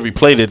on every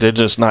play that they're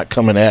just not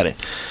coming at him.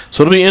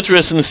 So it'll be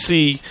interesting to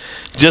see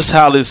just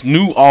how this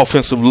new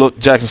offensive look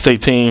Jackson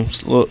State team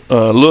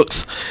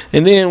looks.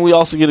 And then we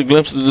also get a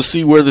glimpse to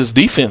see where this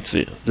defense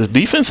is. The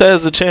defense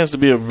has the chance to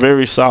be a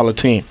very solid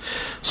team.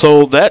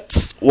 So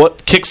that's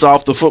what kicks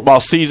off the football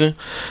season.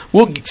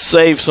 We'll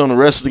save some of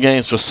the rest of the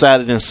games for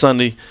Saturday and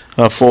Sunday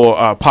for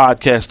our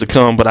podcast to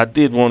come, but I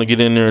did want to get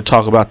in there and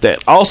talk about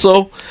that.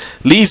 Also,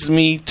 leads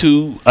me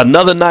to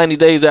another 90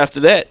 days after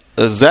that,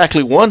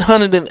 exactly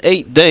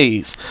 108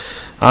 days.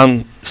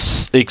 I'm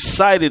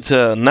excited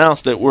to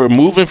announce that we're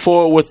moving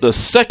forward with the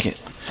second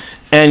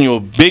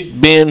annual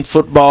Big Ben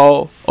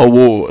Football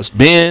Awards.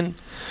 Ben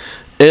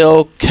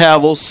L.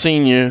 Cavill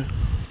Sr.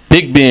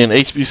 Big Ben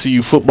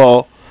HBCU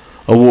Football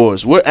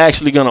Awards. We're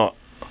actually going to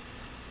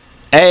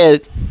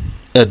add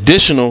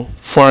additional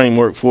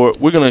framework for it.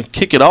 We're going to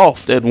kick it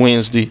off that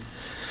Wednesday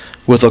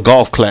with a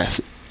golf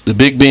classic, the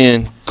Big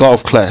Ben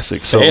Golf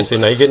Classic. So fancy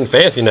now, you're getting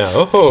fancy now.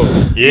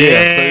 Oh,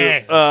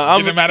 yeah. So,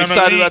 I'm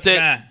excited about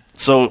that.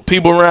 So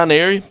people around the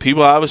area,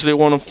 people obviously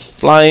want to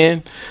fly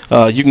in.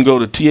 You can go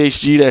to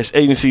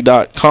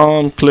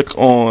thg-agency.com, click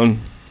on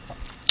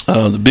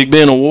the Big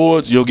Ben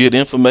Awards. You'll get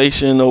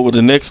information over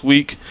the next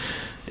week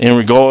in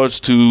regards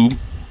to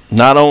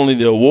not only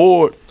the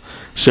award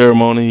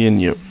ceremony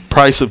and your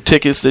price of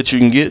tickets that you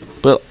can get,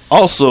 but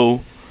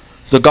also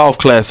the golf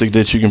classic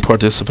that you can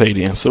participate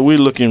in. So we're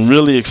looking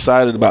really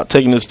excited about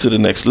taking this to the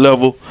next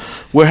level.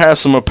 We'll have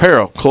some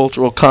apparel,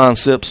 cultural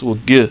concepts will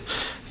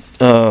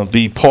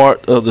be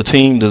part of the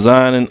team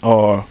designing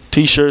our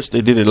T-shirts.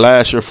 They did it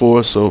last year for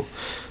us, so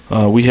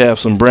we have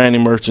some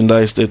branding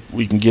merchandise that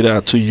we can get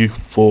out to you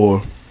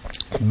for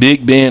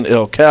Big Ben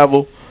El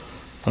Caval,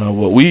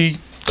 what we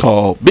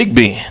call Big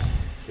Ben,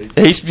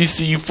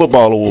 HBCU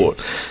Football Award.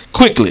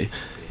 Quickly,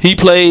 he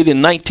played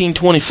in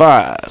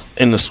 1925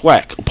 in the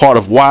SWAC, a part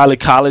of Wiley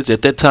College.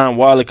 At that time,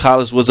 Wiley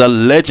College was a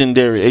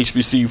legendary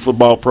HBCU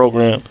football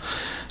program.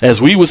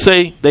 As we would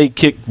say, they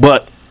kicked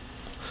butt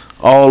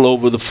all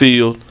over the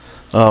field.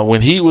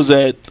 When he was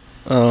at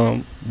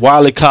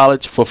Wiley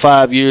College for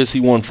 5 years,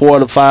 he won 4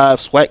 out of 5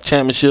 SWAC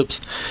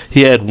championships.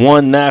 He had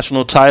one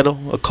national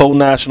title, a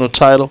co-national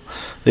title.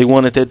 They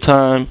won at that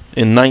time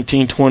in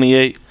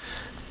 1928.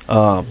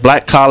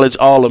 Black College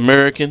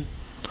All-American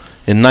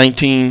in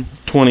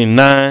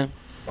 1929,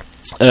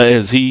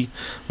 as he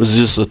was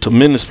just a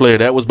tremendous player.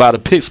 That was by the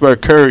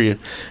Pittsburgh Courier,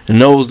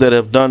 and those that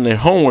have done their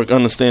homework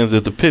understands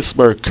that the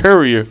Pittsburgh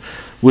Courier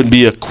would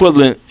be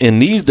equivalent in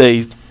these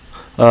days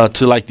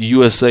to like the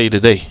USA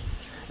Today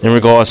in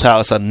regards to how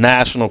it's a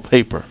national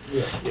paper.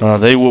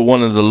 They were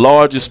one of the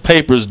largest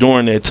papers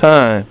during their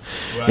time,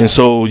 and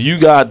so you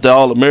got the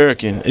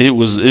All-American. It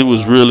was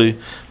really,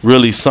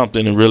 really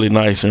something and really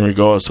nice in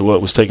regards to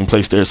what was taking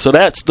place there. So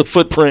that's the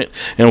footprint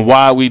and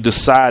why we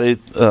decided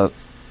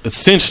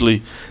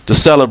essentially to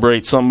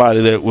celebrate somebody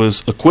that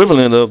was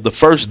equivalent of the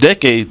first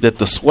decade that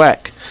the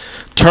SWAC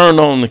turned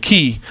on the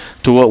key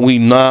to what we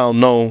now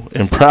know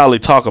and proudly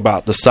talk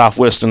about, the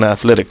Southwestern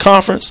Athletic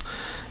Conference.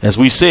 As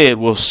we said,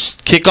 will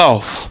kick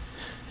off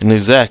in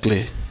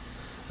exactly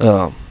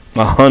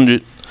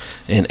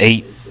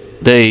 108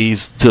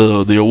 days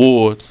to the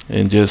awards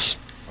and just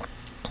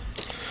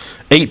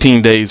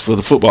 18 days for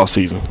the football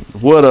season.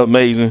 What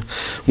amazing.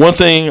 One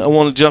thing I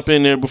want to jump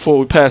in there before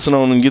we pass it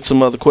on and get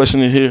some other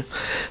questions in here.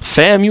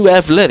 FAMU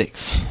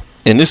Athletics,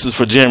 and this is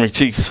for Jeremy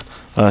Cheeks.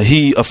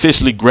 He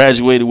officially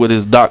graduated with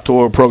his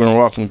doctoral program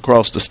walking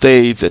across the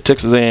stage at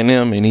Texas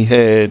A&M, and he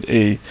had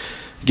a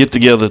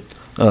get-together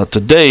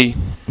today,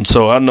 and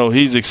so I know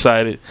he's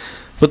excited.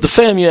 But the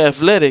FAMU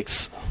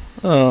Athletics,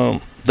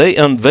 they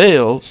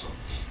unveiled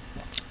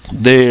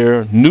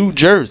their new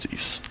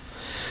jerseys.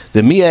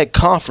 The MEAC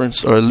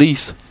Conference, or at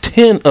least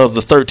 10 of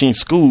the 13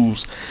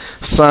 schools,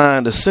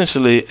 signed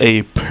essentially a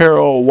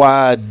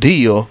apparel-wide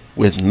deal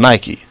with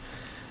Nike.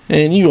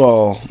 And you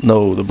all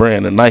know the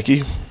brand of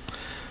Nike.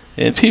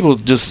 And people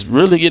just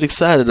really get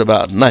excited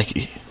about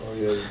Nike,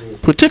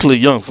 particularly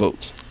young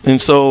folks.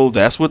 And so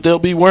that's what they'll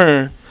be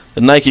wearing,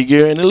 the Nike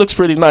gear, and it looks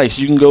pretty nice.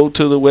 You can go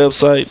to the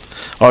website,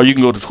 or you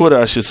can go to Twitter,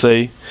 I should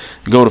say,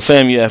 go to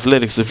FAMU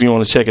Athletics if you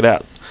want to check it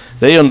out.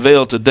 They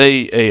unveiled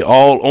today a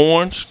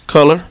all-orange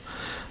color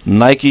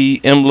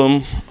Nike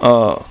emblem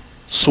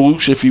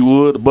swoosh, if you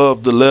would,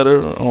 above the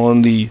letter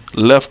on the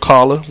left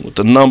collar with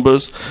the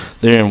numbers.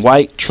 They're in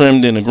white,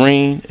 trimmed in a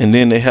green, and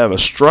then they have a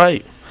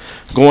stripe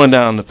going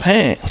down the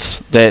pants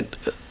that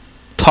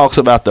talks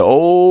about the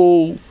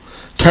old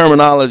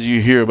terminology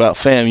you hear about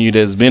FAMU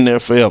that's been there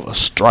forever,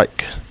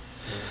 strike.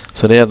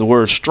 So they have the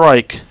word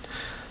strike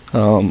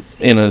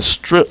in a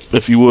strip,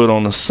 if you would,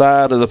 on the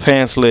side of the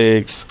pants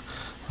legs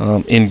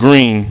in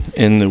green,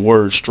 and the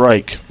word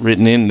strike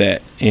written in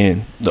that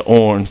in the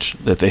orange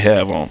that they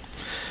have on.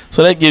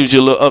 So that gives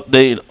you a little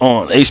update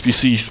on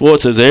HBCU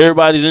sports. As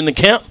everybody's in the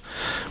camp,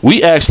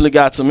 we actually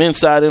got some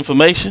inside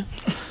information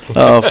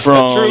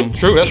from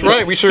true, that's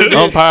right. We sure did.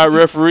 Umpire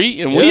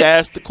referee, and we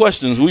asked the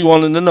questions. We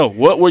wanted to know,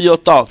 what were your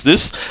thoughts?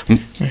 This,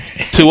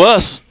 to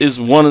us, is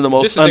one of the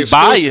most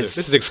unbiased.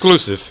 This is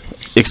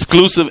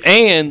exclusive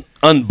and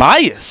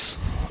unbiased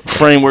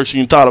frameworks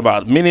you can talk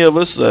about. Many of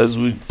us, as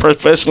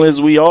professional as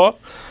we are,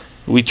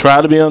 we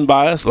try to be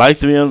unbiased, like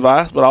to be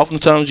unbiased, but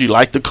oftentimes you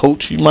like the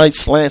coach. You might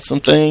slant some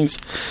things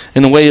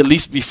in a way at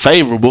least be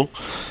favorable.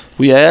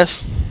 We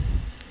asked,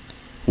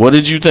 what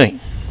did you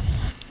think?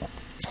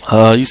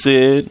 He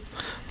said,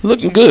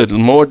 looking good,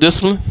 more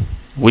discipline.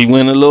 We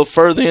went a little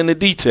further into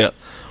detail.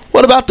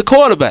 What about the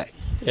quarterback?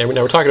 Yeah,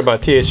 we're talking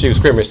about TSU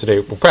scrimmage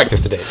today,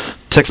 practice today.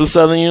 Texas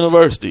Southern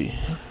University.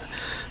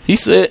 He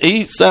said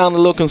he sounded a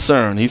little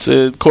concerned. He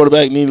said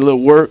quarterback needed a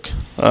little work.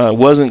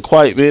 Wasn't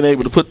quite being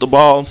able to put the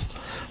ball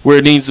where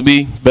it needs to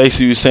be.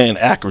 Basically, he was saying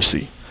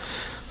accuracy.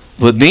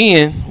 But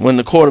then, when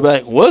the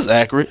quarterback was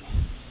accurate,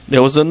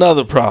 there was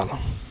another problem.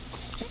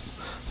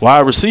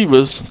 Wide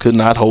receivers could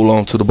not hold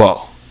on to the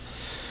ball.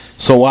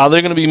 So while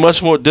they're going to be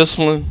much more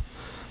disciplined,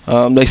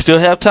 they still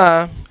have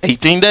time,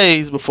 18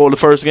 days before the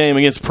first game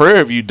against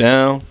Prairie View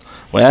down.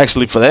 Well,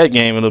 actually, for that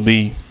game, it'll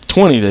be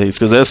 20 days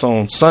because that's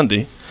on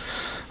Sunday.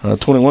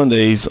 21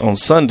 days on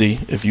Sunday,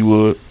 if you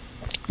would,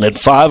 at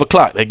 5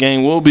 o'clock. That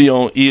game will be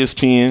on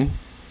ESPN2,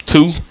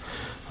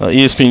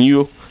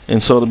 ESPNU.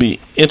 And so it'll be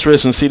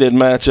interesting to see that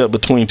matchup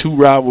between two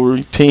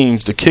rivalry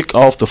teams to kick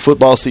off the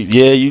football season.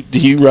 Yeah,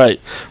 you're right,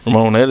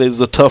 Ramon. That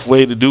is a tough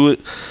way to do it.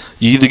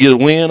 You either get a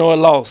win or a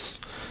loss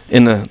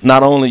in the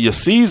not only your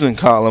season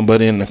column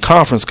but in the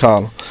conference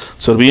column.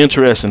 So it'll be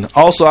interesting.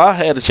 Also, I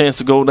had a chance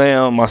to go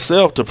down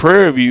myself to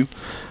Prairie View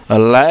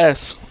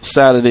last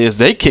Saturday as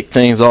they kicked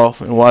things off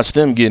and watch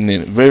them getting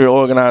in it. Very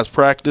organized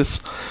practice.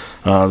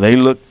 They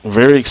look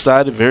very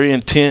excited, very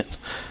intent,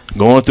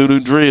 going through the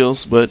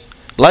drills. But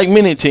like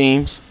many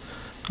teams,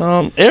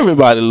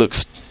 everybody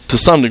looks to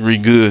some degree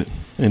good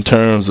in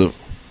terms of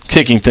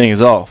kicking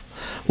things off.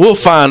 We'll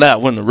find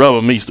out when the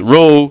rubber meets the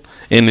road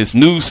in this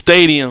new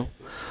stadium.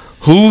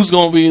 Who's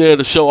going to be there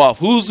to show off?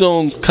 Who's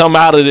going to come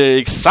out of there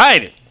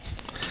excited?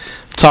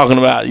 Talking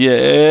about,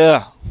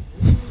 yeah.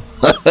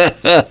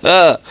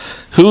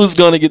 Who's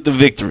going to get the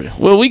victory?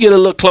 Well, we get a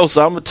look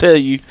closer. I'm going to tell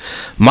you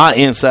my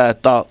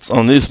inside thoughts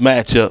on this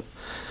matchup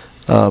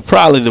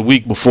probably the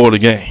week before the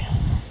game.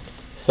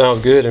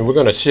 Sounds good. And we're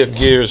going to shift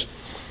gears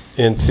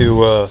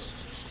into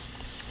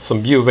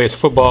some U of H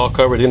football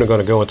coverage. Then we're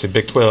going to go into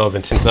Big 12.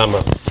 And since I'm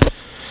a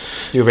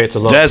U of H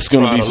alum, that's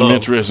going to be some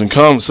interesting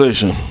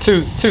conversation.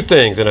 Two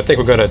things. And I think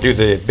we're going to do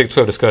the Big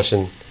 12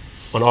 discussion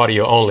on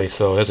audio only.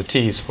 So there's a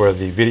tease for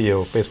the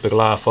video Facebook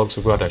Live folks.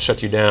 We're going to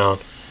shut you down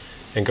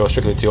and go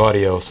strictly to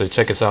audio. So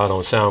check us out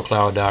on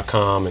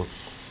SoundCloud.com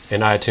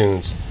and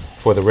iTunes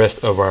for the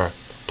rest of our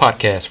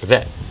podcast for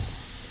that.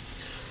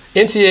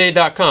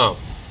 NCAA.com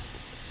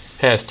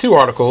has 2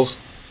 articles,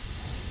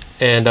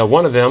 and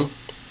one of them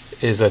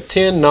is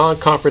 10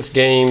 non-conference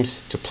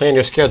games to plan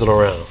your schedule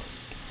around.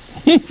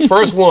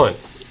 First one,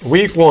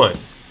 week 1,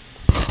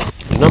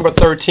 number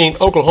 13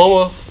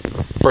 Oklahoma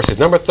versus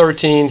number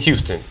 13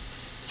 Houston,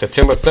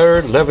 September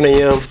 3rd, 11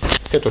 a.m.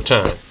 Central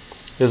Time.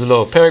 There's a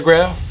little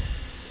paragraph.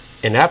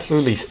 An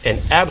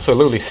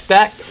absolutely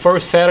stacked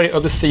first Saturday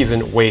of the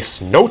season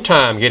wastes no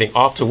time getting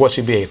off to what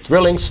should be a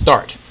thrilling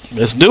start.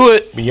 Let's do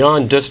it.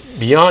 Beyond just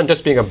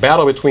being a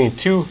battle between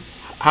 2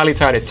 highly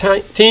touted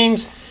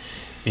teams,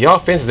 the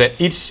offenses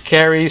that each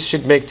carries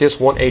should make this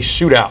one a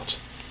shootout.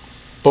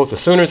 Both the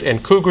Sooners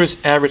and Cougars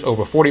averaged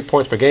over 40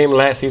 points per game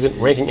last season,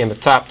 ranking in the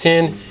top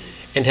 10,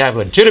 and have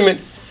legitimate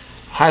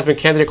Heisman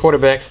candidate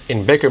quarterbacks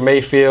in Baker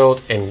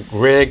Mayfield and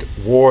Greg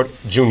Ward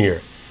Jr.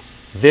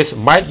 This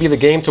might be the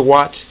game to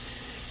watch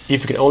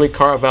if you can only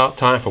carve out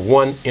time for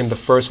one in the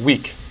first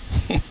week.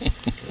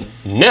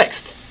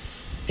 Next,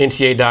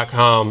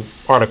 NCAA.com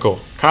article.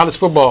 College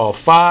football,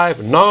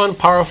 5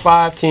 non-Power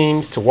 5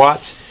 teams to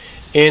watch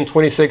in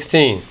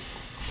 2016.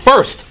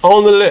 First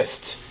on the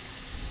list,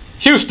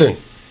 Houston.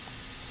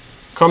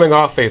 Coming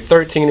off a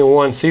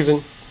 13-1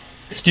 season.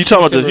 You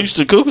talking about the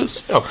Houston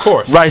Cougars? Of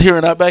course. Right here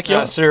in our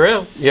backyard? I sure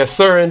am. Yes,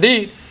 sir,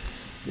 indeed.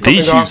 The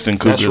Houston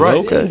Cougars. That's right.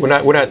 Okay. We're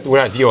not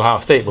the Ohio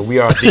State, but we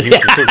are the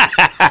Houston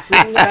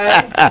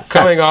Cougars.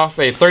 Coming off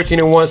a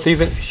 13-1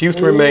 season,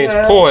 Houston remains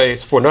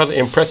poised for another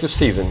impressive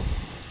season.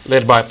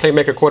 Led by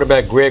playmaker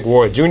quarterback Greg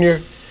Ward Jr.,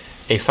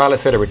 a solid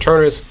set of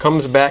returners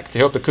comes back to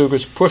help the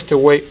Cougars push their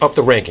way up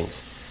the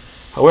rankings.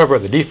 However,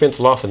 the defense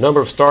lost a number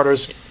of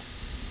starters,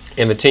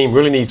 and the team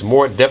really needs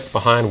more depth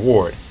behind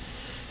Ward.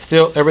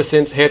 Still, ever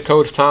since head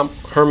coach Tom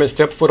Herman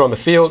stepped foot on the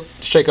field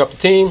to shake up the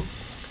team,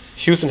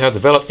 Houston has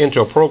developed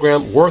into a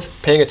program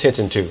worth paying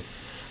attention to.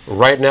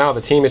 Right now,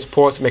 the team is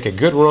poised to make a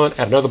good run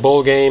at another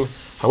bowl game.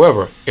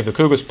 However, if the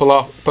Cougars pull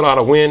out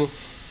a win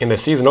in the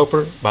season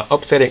opener by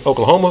upsetting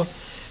Oklahoma,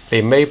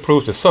 they may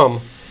prove to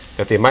some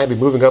that they might be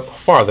moving up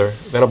farther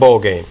than a bowl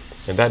game.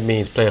 And that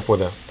means playing for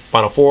the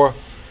Final Four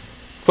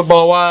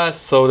football-wise,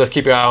 so let's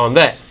keep your eye on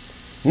that.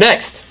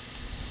 Next,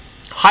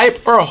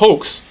 hype or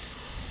hoax?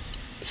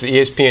 It's the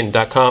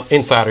ESPN.com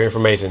insider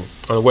information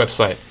on the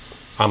website.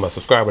 I'm a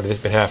subscriber to this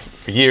behalf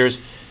for years.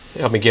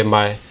 It helped me get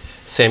my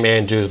Sam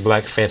Andrews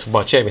Black Fans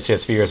Football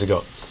Championships a few years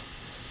ago.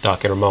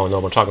 Doc and Ramon know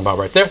what I'm talking about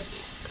right there.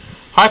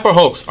 Hype or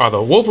hoax? Are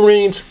the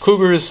Wolverines,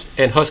 Cougars,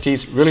 and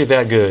Huskies really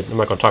that good? I'm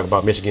not going to talk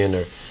about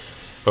Michigan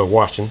or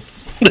Washington.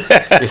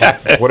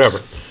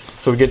 Whatever.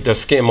 So we get the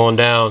skim on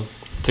down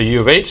to U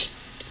of H.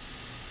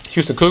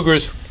 Houston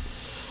Cougars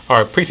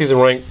are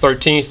preseason ranked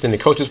 13th in the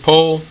coaches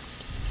poll.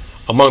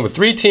 Among the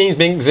 3 teams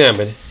being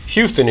examined,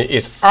 Houston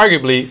is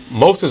arguably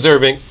most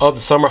deserving of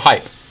the summer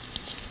hype.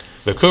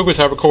 The Cougars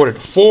have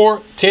recorded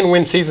 4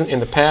 10-win seasons in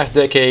the past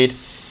decade,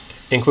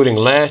 including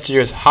last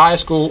year's high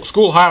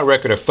school high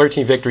record of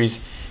 13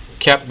 victories,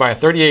 capped by a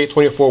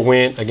 38-24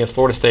 win against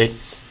Florida State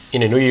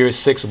in the New Year's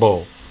Six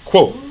Bowl.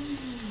 Quote,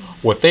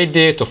 "What they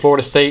did to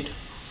Florida State,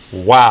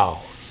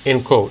 wow,"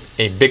 end quote,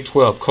 a Big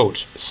 12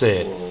 coach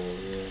said.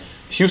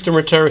 Houston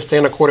returns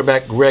standout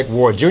quarterback Greg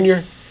Ward Jr.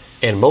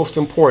 and, most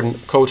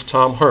important, coach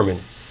Tom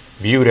Herman,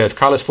 viewed as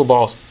college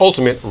football's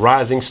ultimate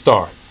rising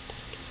star.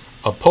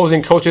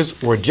 Opposing coaches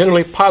were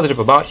generally positive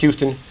about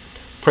Houston,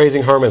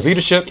 praising Herman's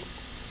leadership,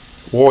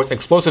 Ward's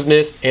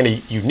explosiveness, and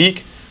a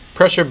unique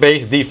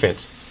pressure-based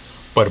defense.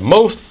 But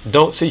most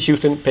don't see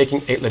Houston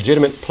making a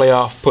legitimate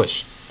playoff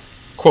push.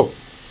 Quote,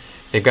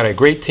 "They've got a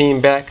great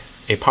team back,"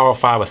 a Power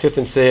 5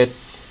 assistant said,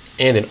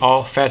 "and in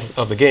all facets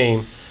of the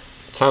game,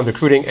 Tom's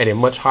recruiting at a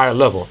much higher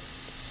level.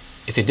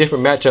 It's a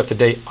different matchup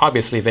today,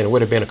 obviously, than it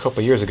would have been a couple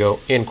of years ago,"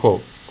 end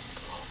quote.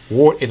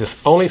 Ward is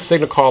the only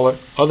signal caller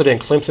other than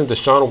Clemson's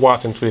Deshaun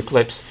Watson to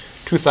eclipse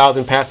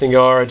 2,000 passing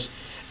yards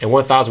and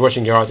 1,000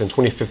 rushing yards in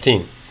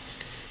 2015.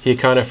 He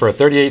accounted for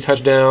 38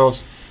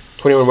 touchdowns,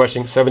 21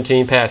 rushing,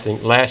 17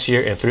 passing last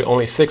year, and threw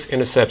only 6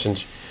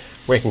 interceptions,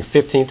 ranking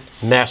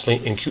 15th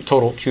nationally in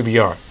total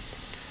QBR.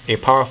 A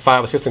Power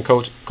 5 assistant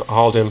coach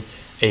called him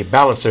a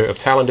balancer of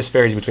talent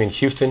disparities between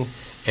Houston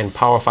and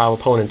Power 5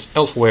 opponents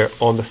elsewhere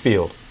on the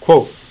field.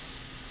 Quote,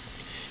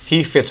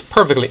 "He fits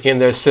perfectly in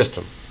their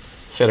system,"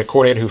 said a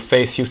coordinator who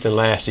faced Houston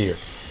last year.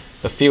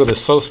 "The field is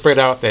so spread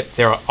out that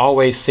there are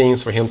always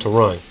seams for him to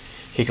run.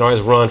 He can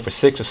always run for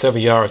 6 or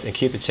 7 yards and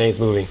keep the chains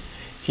moving.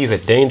 He's a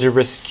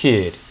dangerous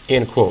kid,"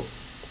 end quote.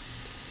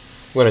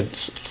 I'm going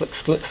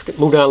to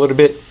move down a little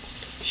bit.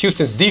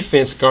 Houston's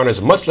defense garners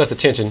much less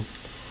attention,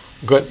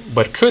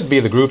 but could be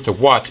the group to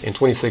watch in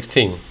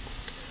 2016.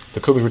 The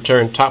Cougars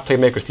returned top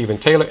playmaker Stephen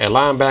Taylor at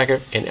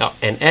linebacker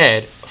and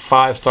add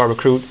 5-star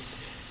recruit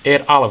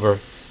Ed Oliver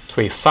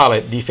to a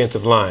solid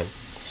defensive line.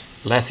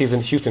 Last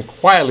season, Houston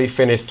quietly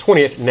finished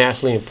 20th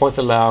nationally in points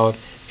allowed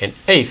and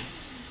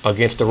 8th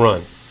against the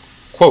run.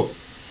 Quote,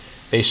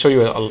 "They show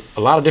you a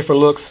lot of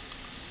different looks,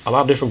 a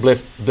lot of different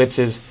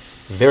blitzes,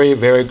 very,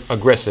 very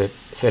aggressive,"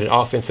 said an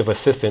offensive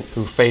assistant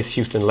who faced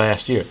Houston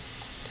last year.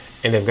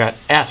 "And they've got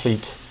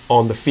athletes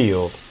on the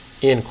field,"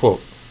 end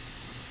quote.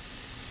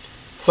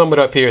 Sum it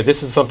up here,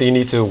 this is something you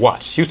need to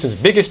watch. Houston's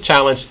biggest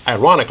challenge,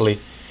 ironically,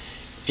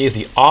 is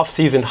the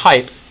off-season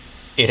hype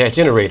it has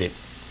generated.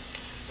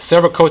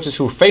 Several coaches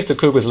who faced the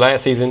Cougars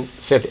last season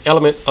said the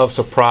element of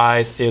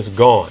surprise is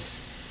gone.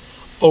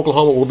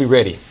 Oklahoma will be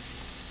ready.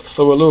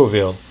 So will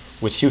Louisville,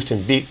 which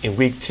Houston beat in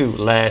Week 2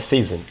 last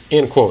season,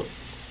 end quote.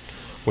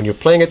 When you're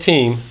playing a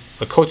team,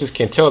 the coaches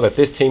can tell that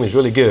this team is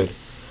really good,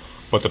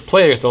 but the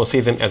players don't see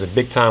them as a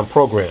big-time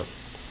program.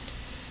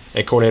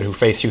 A coordinator who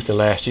faced Houston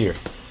last year.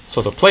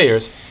 So the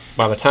players,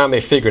 by the time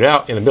they figure it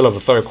out in the middle of the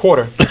third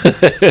quarter,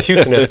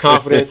 Houston has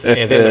confidence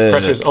and then the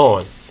pressure's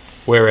on.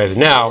 Whereas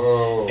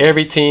now,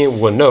 every team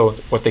will know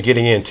what they're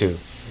getting into.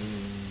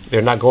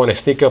 They're not going to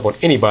sneak up on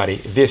anybody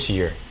this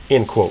year,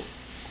 end quote.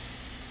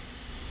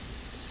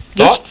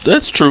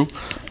 That's true.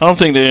 I don't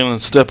think they're going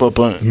to step up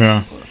on it.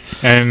 No.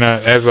 And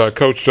as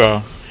Coach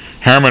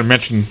Harmon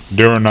mentioned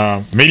during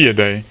Media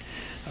Day,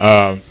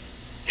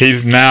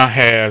 he now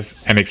has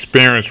an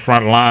experienced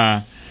front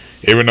line.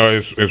 Even though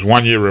it's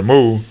 1 year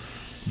removed,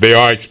 they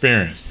are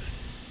experienced.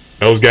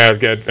 Those guys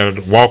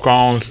got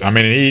walk-ons. I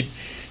mean,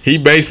 he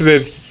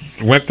basically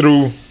went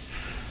through,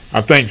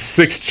 I think,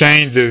 6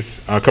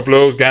 changes. A couple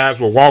of those guys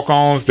were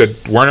walk-ons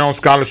that weren't on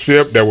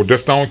scholarship, that were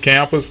just on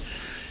campus.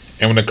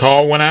 And when the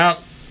call went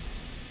out,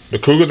 the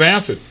Cougars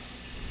answered.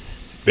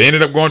 They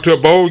ended up going to a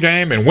bowl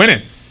game and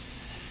winning,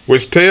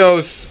 which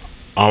tells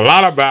a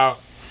lot about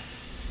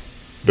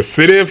the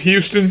city of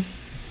Houston,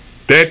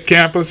 that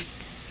campus.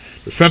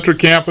 The Central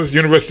Campus,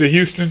 University of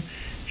Houston,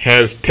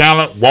 has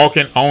talent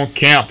walking on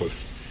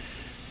campus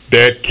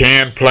that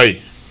can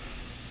play.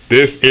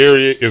 This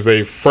area is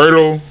a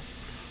fertile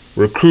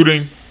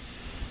recruiting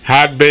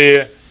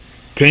hotbed.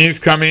 Teams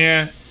come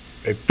in,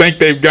 they think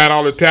they've got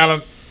all the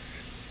talent,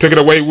 took it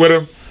away with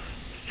them,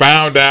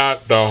 found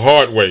out the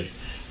hard way.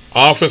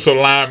 Offensive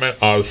linemen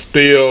are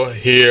still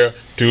here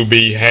to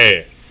be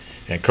had.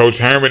 And Coach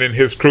Herman and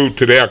his crew,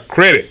 to their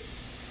credit,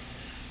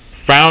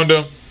 found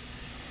them,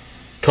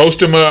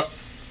 coached them up,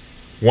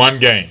 won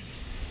games.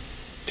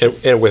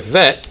 And with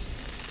that,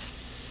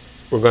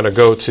 we're going to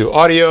go to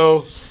audio.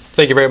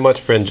 Thank you very much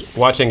for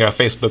watching our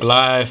Facebook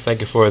Live.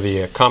 Thank you for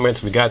the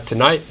comments we got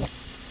tonight.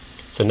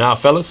 So now,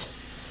 fellas,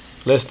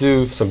 let's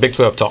do some Big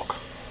 12 talk.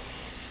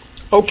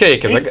 Okay,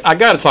 because I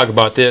got to talk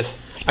about this.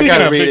 I got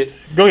to read it.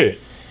 Go ahead.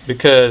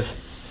 Because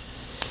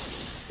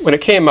when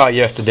it came out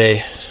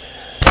yesterday,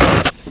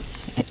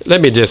 let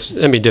me just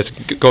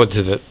go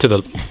to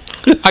the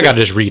I got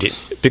to just read it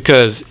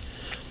because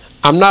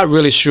I'm not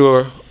really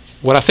sure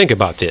what I think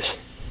about this.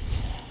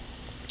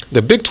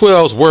 The Big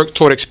 12's work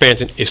toward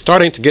expansion is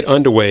starting to get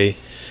underway,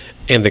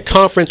 and the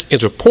conference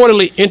is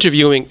reportedly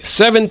interviewing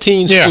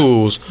 17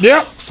 schools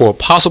for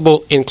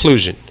possible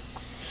inclusion.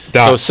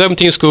 Those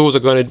 17 schools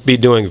are going to be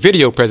doing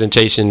video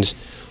presentations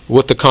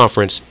with the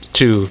conference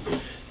to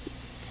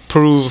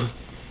prove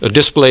or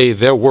display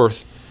their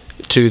worth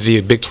to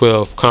the Big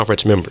 12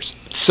 conference members.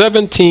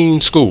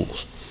 17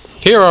 schools.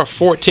 Here are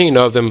 14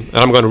 of them, and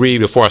I'm going to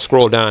read before I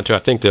scroll down to I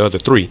think the other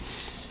 3.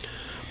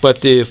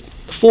 But the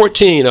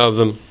 14 of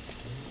them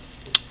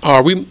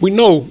are, we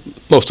know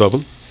most of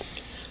them: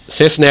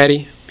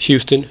 Cincinnati,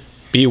 Houston,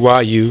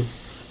 BYU,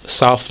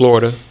 South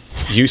Florida,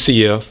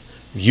 UCF,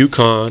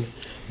 UConn,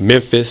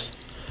 Memphis,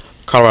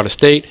 Colorado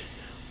State,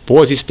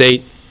 Boise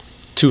State,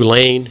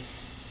 Tulane,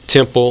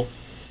 Temple,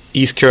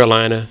 East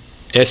Carolina,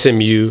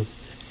 SMU,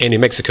 and New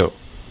Mexico.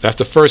 That's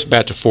the first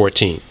batch of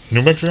 14.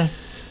 New Mexico?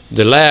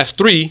 The last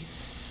 3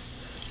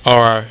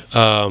 are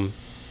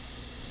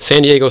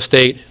San Diego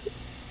State,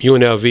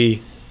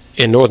 UNLV,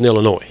 and Northern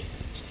Illinois.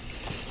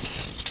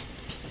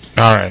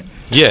 All right.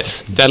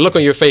 Yes, that look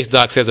on your face,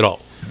 Doc, says it all.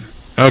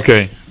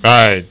 Okay. All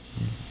right.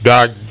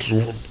 Doc,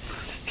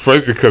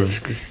 first,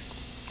 because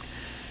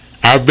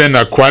I've been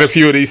to quite a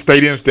few of these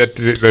stadiums that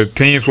the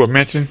teams were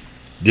mentioned.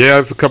 Yeah,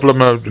 there's a couple of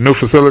them are new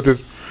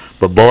facilities,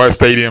 But Boyd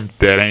Stadium,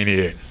 that ain't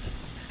it.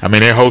 I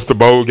mean, they host the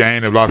bowl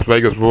game, the Las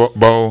Vegas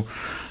Bowl,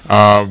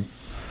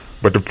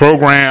 but the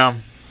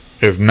program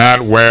is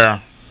not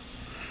where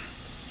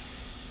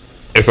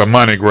it's a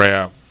money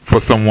grab for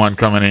someone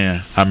coming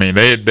in. I mean,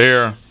 they're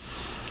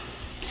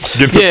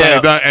getting some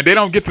things done, and they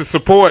don't get the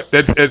support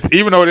that,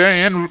 even though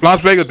they're in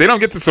Las Vegas, they don't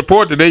get the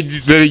support that they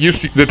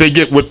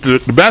get with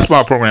the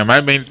basketball program.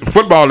 I mean,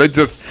 football, it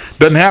just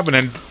doesn't happen.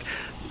 And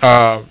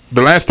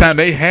the last time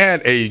they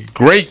had a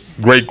great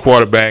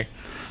quarterback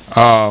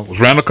was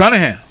Randall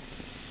Cunningham.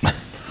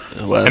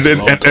 Well, and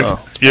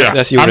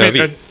that's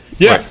UNLV.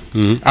 Yeah,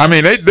 Mm-hmm. I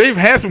mean they've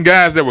had some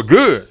guys that were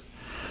good,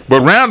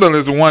 but Randall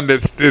is the one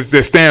that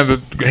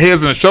stands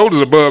heads and shoulders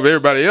above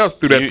everybody else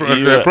through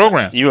that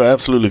program. You are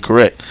absolutely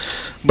correct,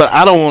 but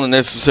I don't want to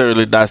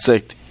necessarily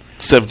dissect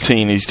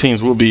 17 of these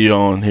teams. We'll be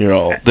on here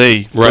all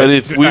day, right? But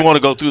if we want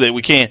to go through that,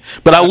 we can.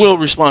 But I will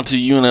respond to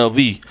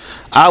UNLV.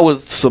 I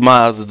would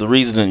surmise that the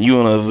reason that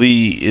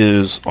UNLV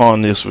is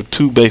on this for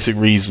two basic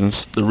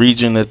reasons: the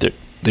region that they're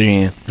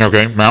in.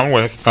 Okay, Mountain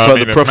West. For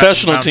the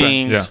professional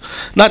teams,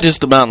 not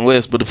just the Mountain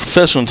West, but the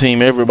professional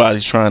team,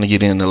 everybody's trying to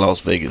get into Las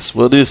Vegas.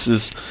 Well, this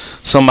is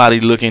somebody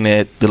looking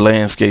at the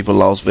landscape of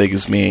Las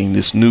Vegas being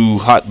this new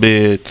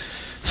hotbed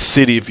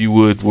city, if you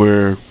would,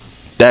 where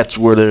that's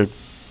where they're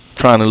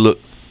trying to look.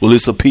 Well,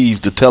 it's appease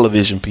the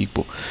television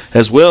people.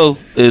 As well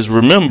as,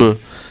 remember,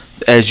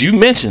 as you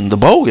mentioned, the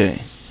bowl game.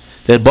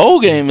 That bowl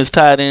game is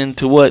tied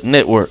into what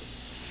network?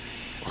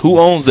 Who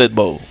owns that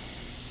bowl?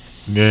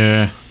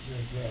 Yeah.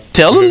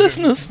 Tell the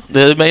listeners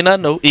that may not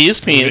know.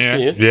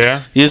 ESPN.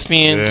 Yeah.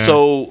 ESPN. Yeah.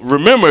 So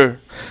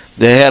remember,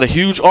 they had a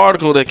huge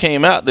article that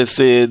came out that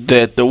said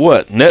that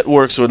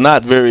networks were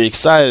not very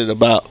excited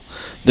about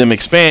them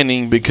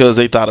expanding because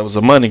they thought it was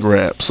a money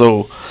grab.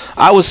 So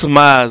I would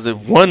surmise that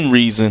one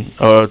reason,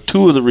 or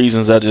two of the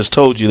reasons I just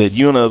told you, that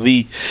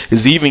UNLV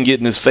is even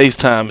getting this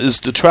FaceTime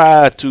is to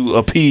try to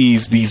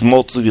appease these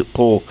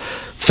multiple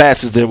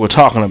facets that we're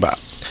talking about.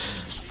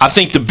 I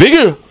think the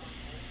bigger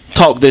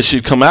talk that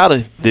should come out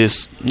of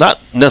this, not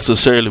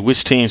necessarily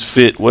which teams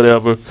fit,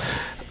 whatever.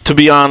 To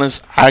be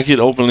honest, I could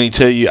openly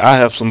tell you I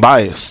have some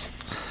bias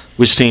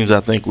which teams I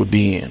think would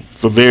be in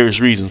for various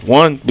reasons.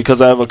 One,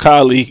 because I have a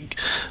colleague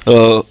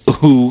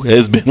who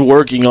has been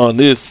working on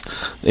this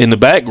in the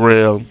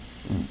background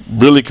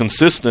really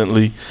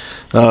consistently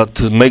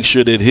to make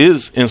sure that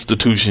his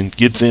institution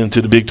gets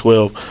into the Big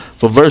 12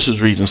 for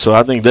versus reasons. So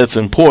I think that's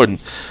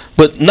important.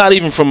 But not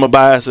even from a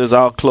bias, as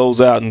I'll close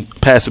out and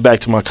pass it back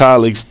to my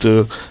colleagues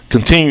to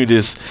continue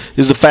this,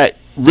 is the fact,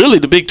 really,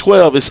 the Big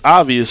 12, it's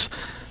obvious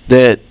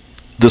that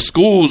the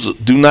schools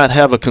do not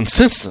have a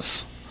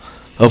consensus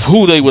of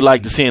who they would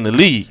like to see in the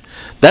league.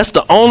 That's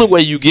the only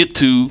way you get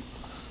to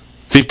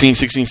 15,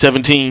 16,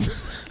 17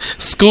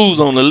 schools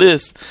on the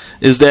list,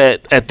 is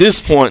that at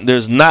this point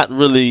there's not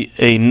really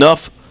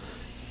enough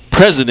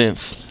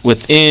presidents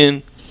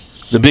within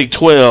the Big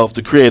 12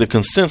 to create a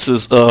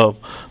consensus of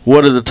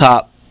what are the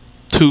top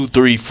 2,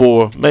 3,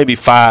 4, maybe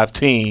 5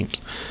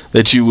 teams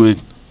that you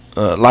would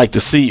like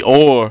to see,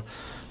 or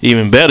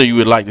even better, you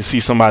would like to see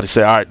somebody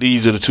say, all right,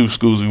 these are the 2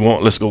 schools we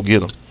want, let's go get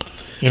them.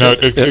 You know,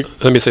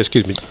 let me say,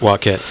 excuse me,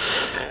 Wildcat.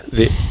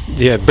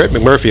 Brett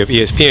McMurphy of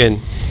ESPN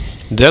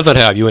doesn't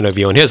have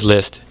UNLV on his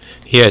list.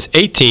 He has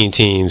 18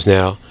 teams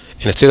now,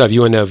 and instead of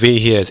UNLV,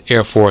 he has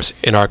Air Force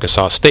and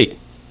Arkansas State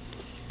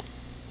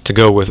to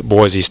go with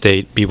Boise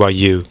State,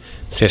 BYU,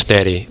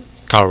 Cincinnati,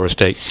 Colorado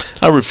State.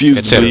 I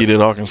refuse to believe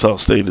that Arkansas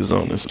State is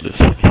on this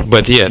list.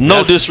 But yeah,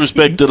 no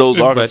disrespect to those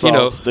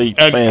Arkansas State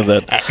fans.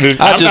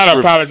 I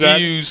just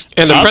refuse.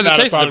 And the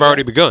presentations have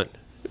already begun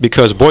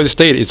because Boise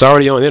State is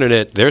already on the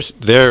internet.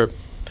 Their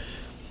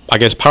I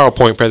guess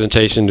PowerPoint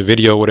presentation, the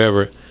video,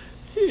 whatever,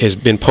 has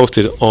been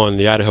posted on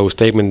the Idaho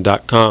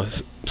Statesman.com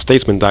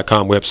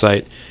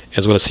website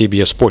as well as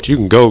CBS Sports. You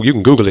can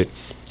Google it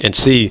and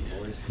see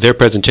their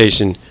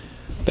presentation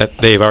that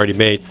they've already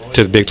made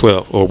to the Big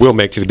 12 or will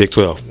make to the Big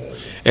 12.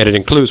 And it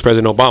includes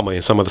President Obama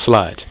in some of the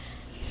slides.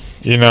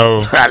 You know,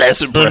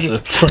 that's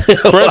impressive.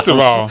 First of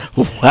all,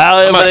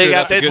 however they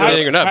got that good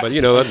thing or not, but you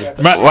know,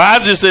 I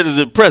just said it's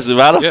impressive.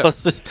 I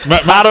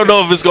don't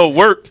know if it's gonna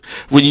work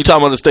when you talk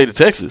about the state of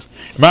Texas.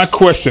 My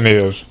question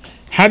is,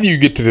 how do you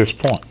get to this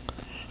point?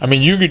 I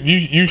mean, you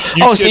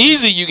it's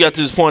easy. You got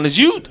to this point, as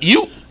you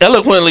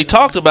eloquently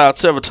talked about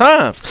several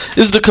times.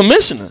 Is the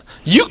commissioner?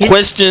 You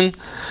question.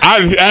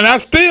 I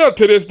still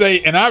to this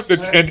day, and I'm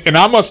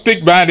gonna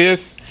stick by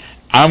this.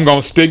 I'm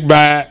gonna stick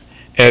by it.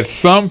 At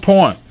some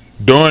point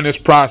during this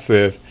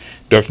process,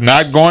 that's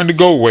not going to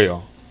go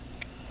well.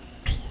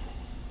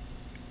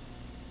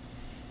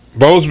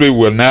 Bowlesby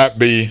will not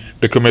be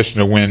the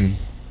commissioner when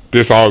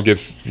this all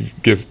gets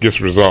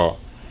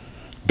resolved.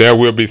 There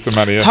will be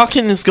somebody else. How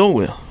can this go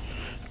well?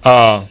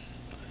 The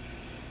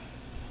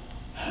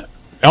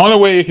only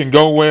way it can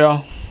go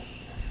well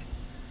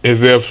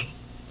is if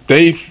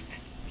they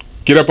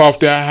get up off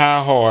their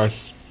high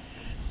horse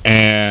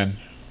and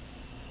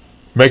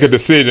make a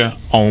decision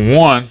on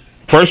one.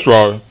 First of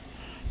all,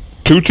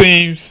 2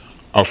 teams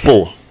or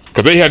 4.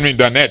 because they hadn't even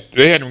done that.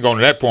 They hadn't even gone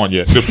to that point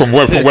yet. From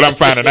what I'm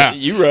finding out,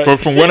 You right.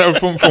 From what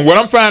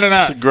I'm finding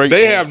out, a great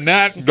they point. have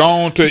not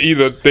gone to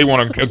either. They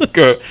want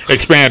to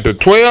expand to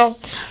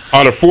 12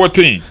 or to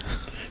 14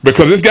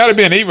 because it's got to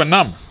be an even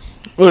number.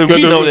 Well,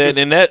 we know that,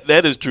 and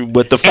that is true.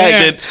 But the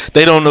fact that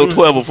they don't know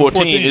 12 or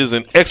 14 is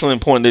an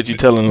excellent point that you're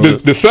telling them.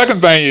 The second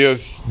thing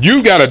is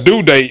you've got a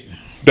due date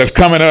that's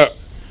coming up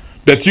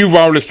that you've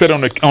already set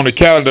on the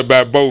calendar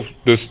by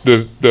both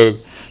the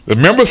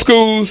member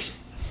schools,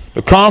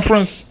 the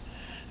conference,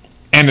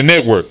 and the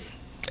network,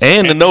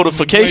 And the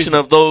notification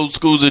of those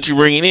schools that you're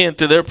bringing in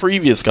to their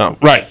previous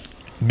conference. right?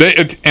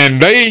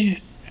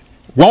 They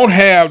won't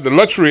have the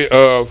luxury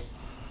of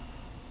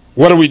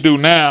what do we do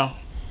now?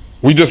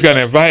 We just got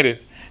invited.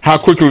 How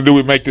quickly do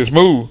we make this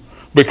move?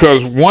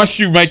 Because once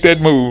you make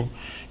that move,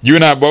 you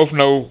and I both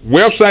know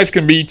websites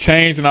can be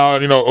changed and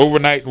all,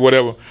 overnight,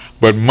 whatever.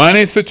 But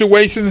money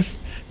situations,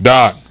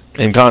 Doc,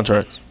 And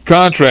contracts.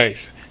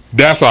 contracts,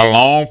 that's a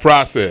long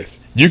process.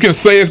 You can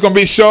say it's going to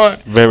be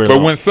short, Very but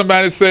long. when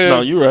somebody says,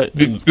 No, you're right.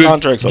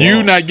 Contracts are you're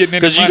long. not getting any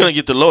Because you're money. going to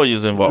get the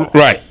lawyers involved.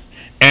 Right.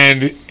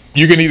 And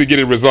you can either get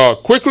it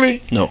resolved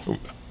quickly, No.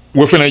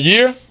 within a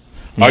year,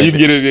 or you can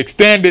get it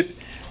extended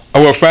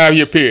over a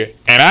 5-year period.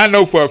 And I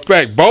know for a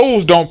fact,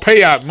 bowls don't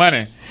pay out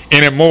money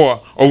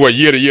anymore over a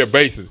year-to-year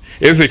basis.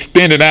 It's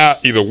extended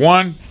out either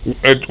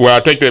I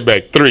take that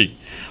back, 3.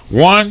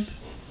 1,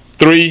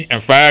 3,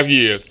 and 5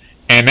 years.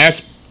 And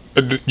that's,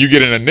 you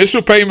get an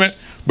initial payment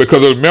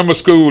because of the member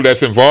school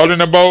that's involved in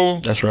the bowl.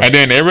 That's right. And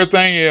then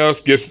everything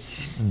else gets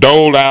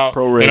doled out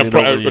Prorated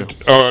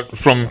over a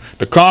from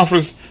the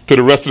conference to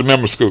the rest of the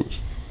member schools.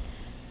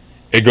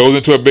 It goes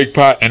into a big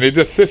pot and it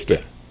just sits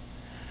there.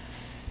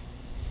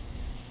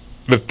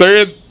 The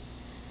third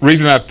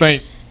reason I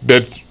think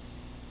that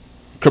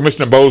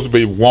Commissioner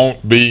Bowlesby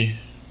won't be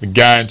the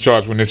guy in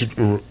charge when this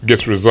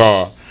gets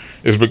resolved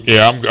is,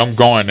 I'm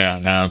going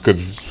now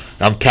because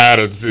I'm tired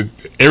of it.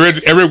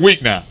 Every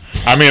week now.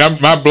 I mean,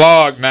 my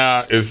blog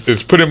now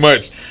is pretty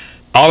much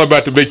all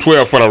about the Big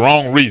 12 for the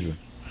wrong reason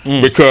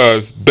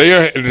because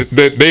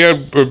they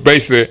are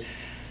basically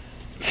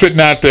sitting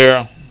out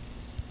there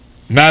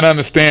not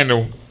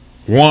understanding,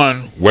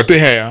 one, what they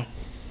have,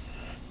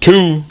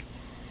 two,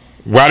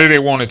 why do they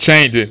want to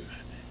change it,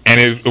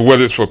 and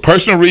whether it's for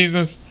personal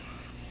reasons,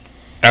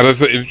 as I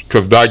said,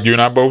 because Doc, you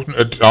and I both,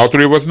 all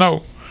three of us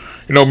know,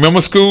 member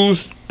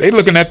schools, they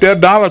looking at their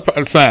dollar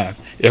signs.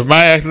 If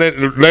my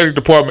athletic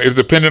department is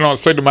dependent on a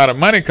certain amount of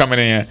money coming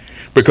in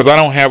because I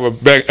don't have a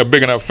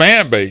big enough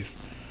fan base,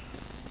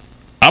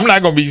 I'm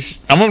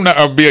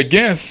gonna be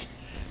against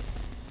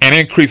an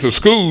increase of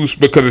schools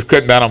because it's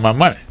cutting down on my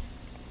money.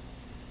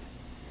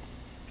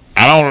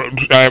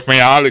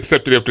 I'll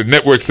accept it if the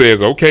network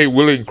says, okay,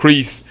 we'll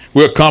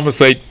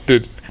compensate the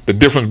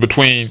difference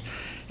between,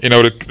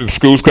 the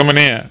schools coming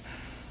in.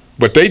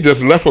 But they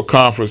just left a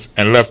conference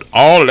and left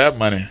all of that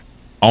money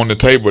on the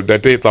table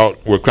that they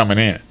thought were coming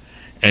in.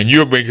 And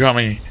you're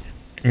moving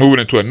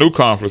into a new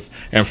conference,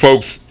 and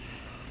folks,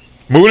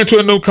 moving into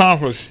a new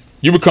conference,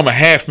 you become a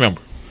half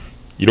member.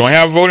 You don't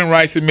have voting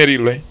rights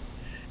immediately,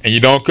 and you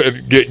don't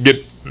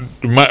get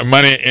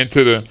money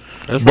into the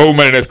bowl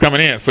money that's coming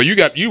in. So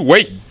you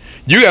waiting.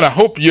 You got to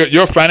hope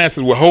your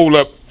finances will hold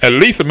up at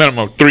least a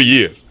minimum of 3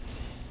 years,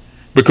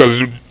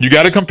 because you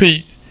got to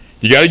compete,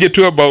 you got to get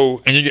to a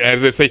bowl, and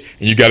as they say,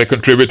 you got to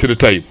contribute to the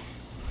table.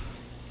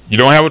 You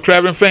don't have a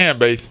traveling fan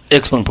base.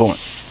 Excellent point.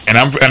 And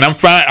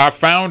I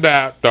found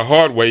out the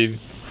hard way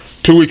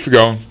 2 weeks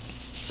ago.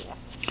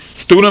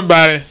 Student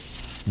body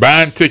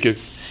buying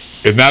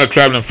tickets is not a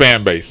traveling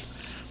fan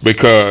base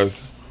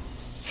because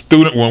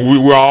when we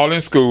were all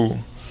in school,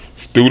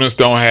 students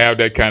don't have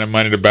that kind of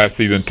money to buy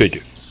season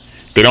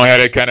tickets. They don't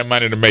have that kind of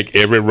money to make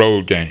every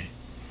road game.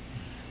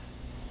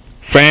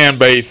 Fan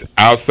base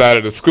outside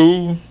of the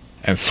school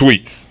and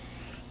suites.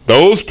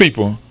 Those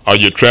people are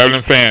your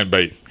traveling fan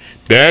base.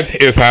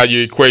 That is how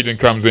your equation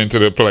comes into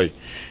the play.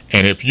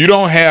 And if you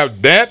don't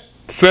have that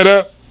set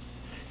up,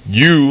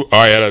 you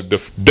are at a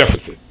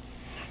deficit.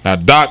 Now,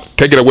 Doc,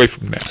 take it away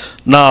from there.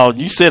 No,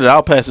 you said it.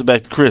 I'll pass it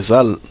back to Chris.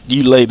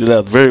 You laid it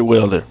out very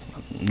well there.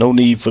 No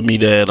need for me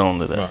to add on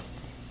to that. Right.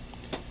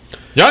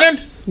 Y'all in?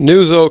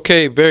 News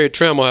OK. Barry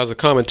Trammell has a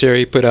commentary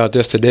he put out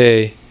just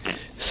today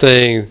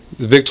saying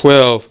the Big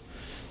 12,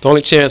 the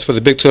only chance for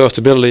the Big 12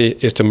 stability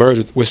is to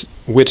merge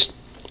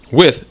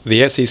with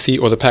the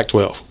SEC or the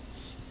Pac-12.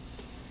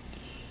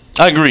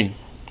 I agree.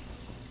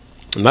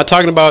 I'm not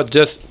talking about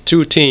just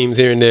two teams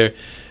here and there.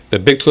 The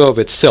Big 12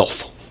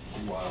 itself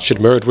should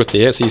merge with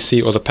the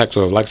SEC or the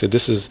Pac-12. Like I said,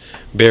 this is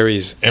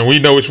Barry's. And we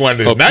know which one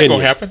is not going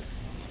to happen.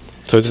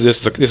 So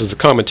this is a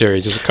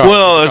commentary. Just a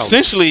Well,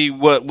 essentially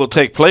what will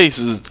take place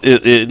is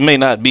it may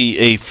not be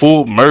a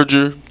full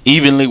merger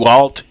evenly while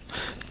all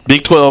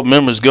Big 12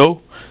 members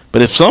go.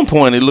 But at some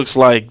point it looks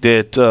like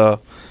that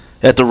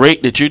at the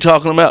rate that you're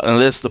talking about,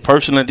 unless the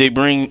person that they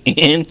bring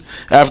in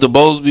after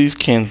Bowlesby's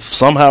can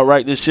somehow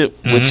right this ship,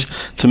 which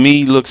to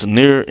me looks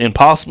near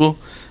impossible,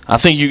 I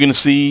think you're going to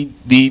see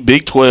the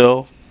Big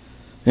 12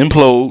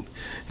 implode,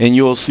 and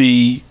you'll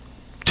see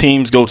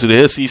teams go to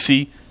the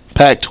SEC,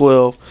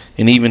 Pac-12,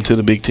 and even to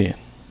the Big Ten.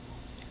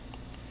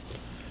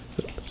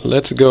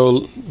 Let's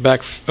go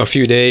back a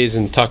few days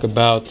and talk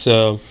about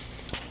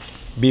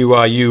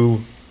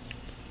BYU.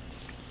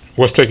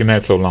 What's taking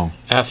that so long?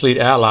 Athlete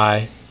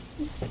Ally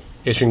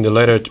writing the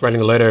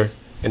letter,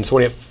 and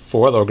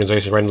 24 other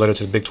organizations writing a letter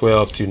to the Big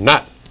 12 to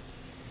not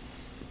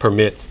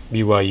permit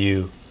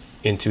BYU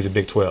into the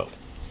Big 12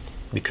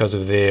 because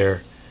of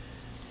their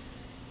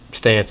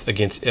stance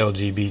against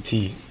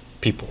LGBT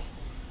people.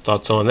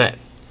 Thoughts on that?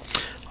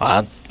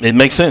 It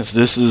makes sense.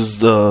 This is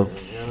the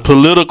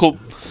political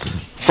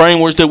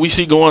framework that we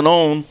see going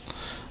on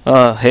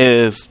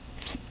has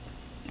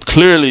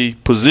clearly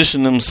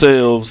positioned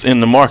themselves in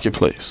the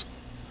marketplace.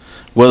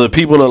 Whether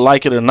people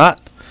like it or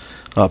not,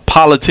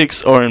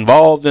 politics are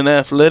involved in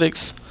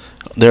athletics.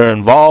 They're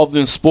involved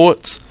in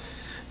sports.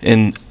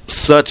 And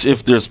such,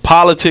 if there's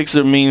politics,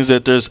 it means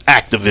that there's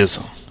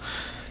activism.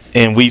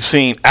 And we've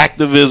seen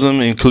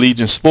activism in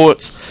collegiate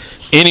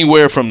sports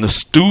anywhere from the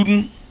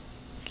student,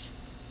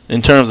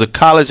 in terms of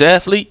college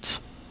athletes,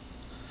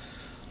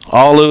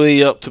 all the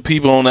way up to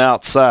people on the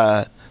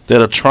outside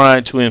that are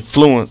trying to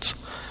influence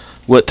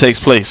what takes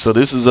place. So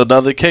this is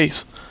another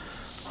case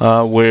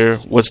where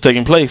what's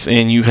taking place,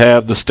 and you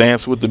have the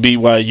stance with the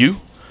BYU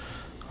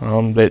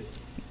that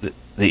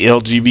the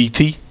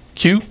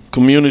LGBTQ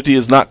community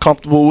is not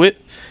comfortable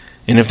with,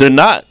 and if they're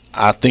not,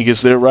 I think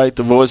it's their right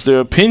to voice their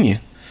opinion.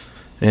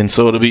 And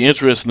so it'll be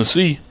interesting to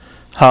see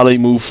how they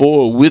move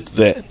forward with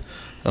that,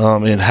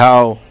 and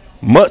how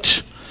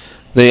much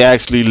they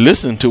actually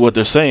listen to what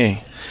they're saying.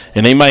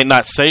 And they might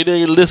not say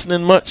they're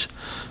listening much,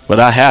 but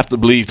I have to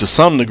believe to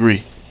some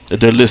degree that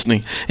they're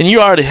listening. And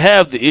you already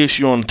have the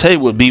issue on the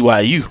table with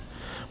BYU,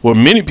 where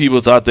many people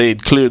thought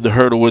they'd cleared the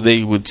hurdle where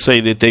they would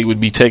say that they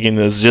would be taken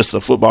as just a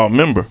football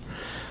member.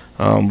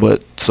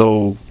 But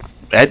so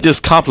that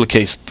just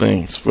complicates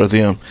things for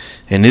them.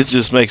 And it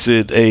just makes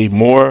it a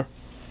more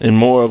and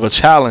more of a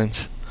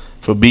challenge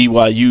for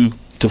BYU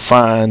to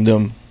find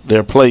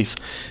their place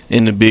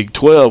in the Big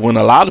 12, when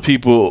a lot of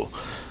people,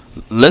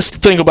 let's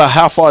think about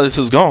how far this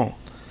has gone.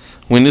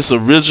 When this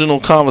original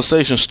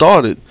conversation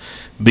started,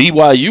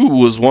 BYU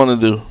was one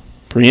of the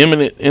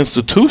preeminent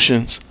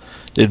institutions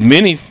that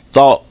many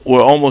thought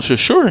were almost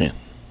assuring.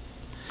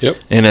 Yep.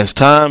 And as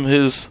time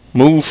has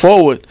moved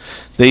forward,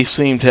 they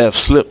seem to have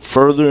slipped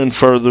further and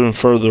further and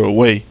further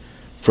away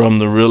from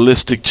the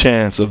realistic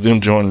chance of them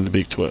joining the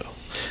Big 12.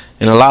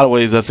 In a lot of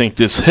ways, I think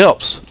this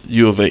helps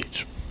U of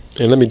H.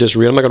 And let me just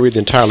read. I'm not going to read the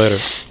entire letter,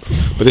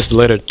 but this is the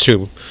letter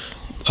to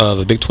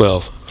the Big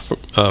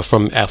 12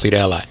 from Athlete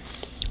Ally.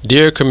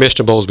 Dear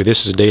Commissioner Bowlesby,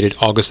 this is dated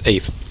August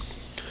 8th.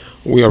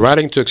 We are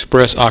writing to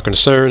express our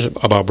concerns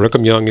about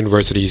Brigham Young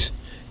University's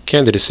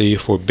candidacy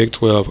for Big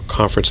 12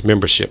 conference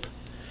membership.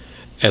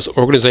 As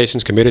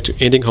organizations committed to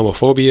ending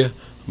homophobia,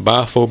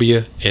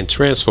 biphobia, and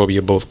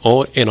transphobia both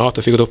on and off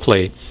the field of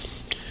play,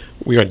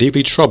 we are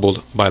deeply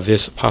troubled by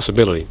this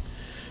possibility.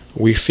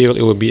 We feel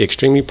it would be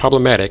extremely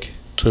problematic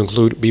to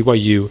include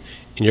BYU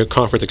in your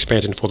conference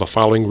expansion for the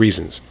following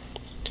reasons.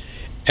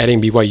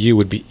 Adding BYU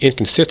would be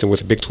inconsistent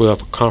with Big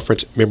 12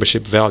 conference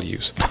membership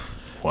values.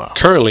 Wow.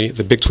 Currently,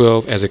 the Big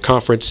 12 as a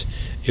conference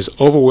is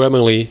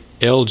overwhelmingly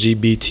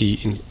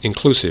LGBT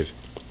inclusive.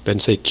 Doesn't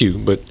say Q,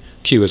 but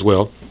Q as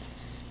well.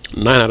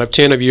 9 out of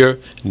 10 of your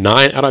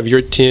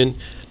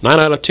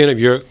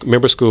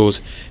member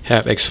schools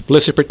have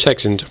explicit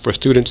protections for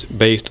students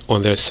based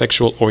on their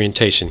sexual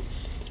orientation.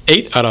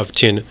 8 out of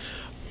 10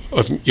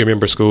 of your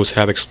member schools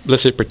have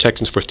explicit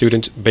protections for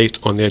students based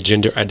on their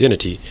gender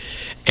identity,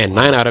 and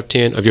 9 out of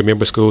 10 of your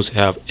member schools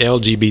have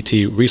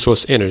LGBT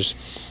resource centers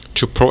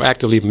to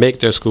proactively make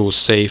their schools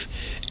safe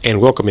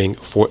and welcoming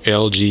for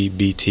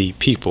LGBT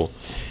people.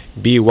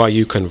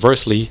 BYU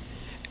conversely,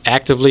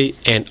 actively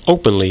and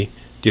openly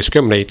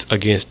discriminates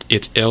against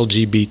its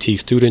LGBT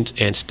students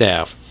and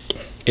staff.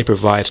 It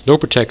provides no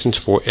protections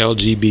for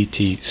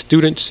LGBT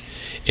students.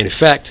 In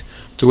fact,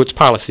 through its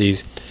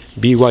policies,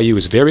 BYU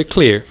is very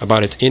clear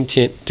about its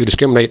intent to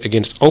discriminate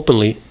against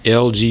openly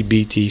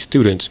LGBT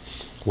students,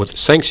 with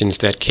sanctions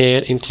that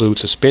can include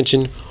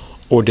suspension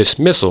or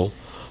dismissal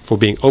for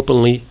being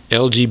openly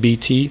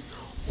LGBT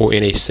or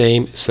in a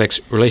same-sex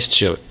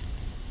relationship.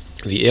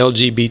 The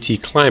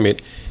LGBT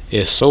climate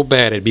is so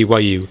bad at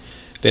BYU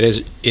that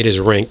it is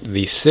ranked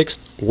the 6th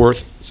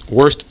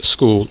worst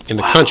school in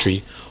the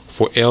country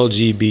for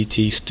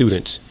LGBT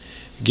students.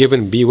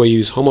 Given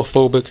BYU's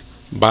homophobic,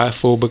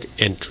 biphobic,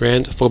 and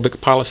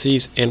transphobic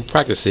policies and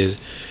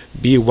practices,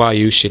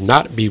 BYU should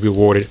not be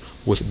rewarded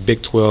with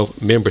Big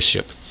 12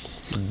 membership.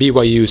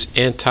 BYU's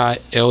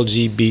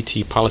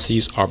anti-LGBT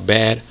policies are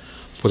bad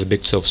for the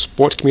Big 12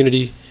 sports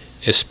community,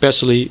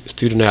 especially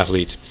student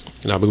athletes.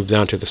 And I'll move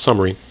down to the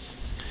summary.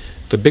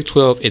 The Big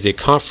 12 is a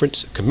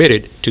conference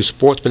committed to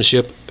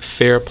sportsmanship,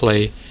 fair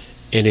play,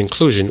 and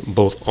inclusion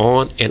both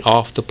on and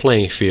off the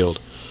playing field.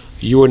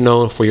 You are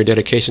known for your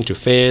dedication to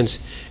fans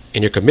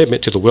and your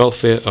commitment to the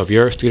welfare of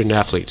your student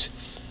athletes.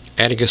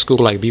 Adding a school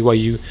like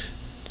BYU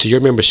to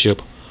your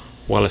membership,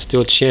 while it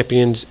still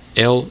champions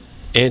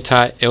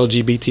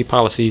anti-LGBT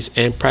policies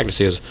and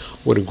practices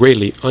would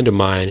greatly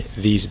undermine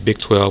these Big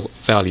 12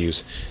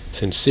 values.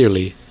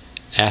 Sincerely,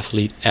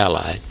 Athlete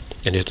Ally.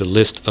 And here's the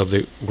list of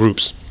the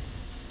groups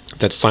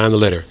that signed the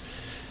letter: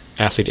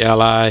 Athlete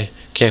Ally,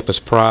 Campus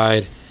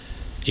Pride,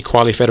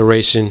 Equality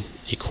Federation,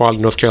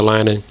 Equality North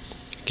Carolina,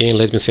 Gay and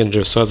Lesbian Center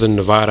of Southern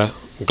Nevada,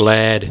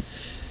 GLAD,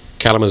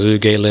 Kalamazoo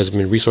Gay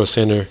Lesbian Resource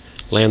Center,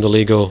 Land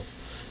Illegal,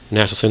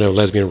 National Center of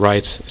Lesbian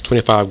Rights.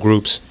 25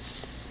 groups.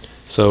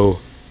 So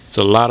it's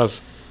a lot of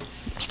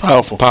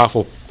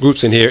powerful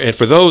groups in here. And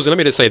for those, and let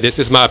me just say this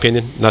is my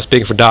opinion, not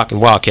speaking for Doc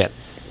and Wildcat.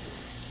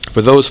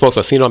 For those folks,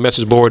 I've seen on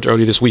message boards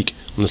earlier this week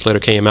when this letter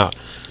came out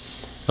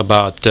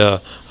about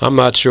I'm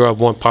not sure I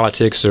want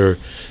politics or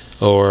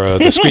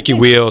the squeaky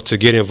wheel to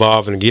get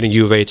involved in getting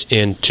U of H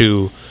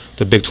into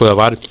the Big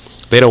 12.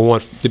 They don't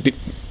want the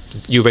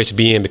U of H to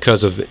be in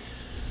because of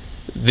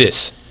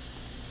this.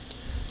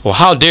 Well,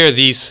 how dare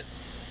these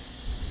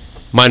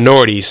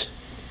minorities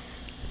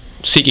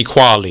seek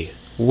equality?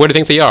 Where do you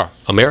think they are?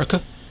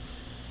 America?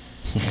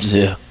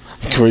 Yeah,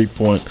 great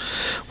point.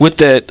 With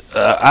that,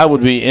 I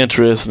would be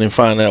interested in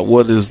finding out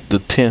what is the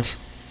 10th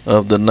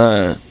of the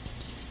 9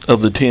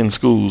 of the 10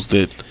 schools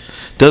that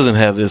doesn't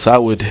have this. I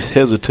would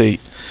hesitate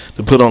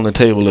to put on the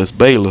table as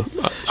Baylor.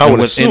 I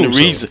would assume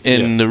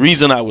the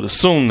reason I would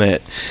assume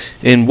that,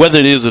 and whether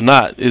it is or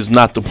not, is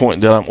not the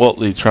point that I'm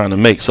ultimately trying to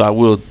make. So I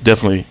will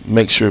definitely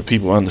make sure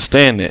people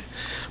understand that.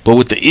 But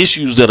with the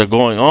issues that are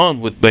going on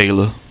with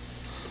Baylor,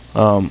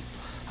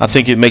 I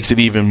think it makes it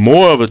even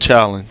more of a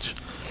challenge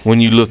when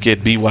you look at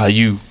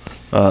BYU,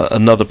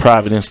 another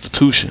private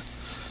institution.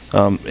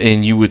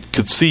 And you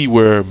could see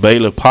where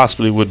Baylor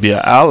possibly would be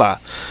an ally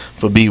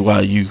for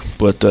BYU.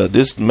 But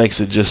this makes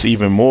it just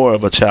even more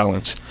of a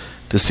challenge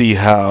to see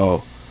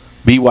how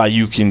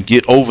BYU can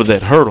get over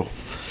that hurdle.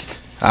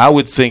 I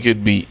would think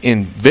it'd be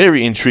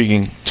very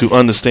intriguing to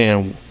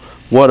understand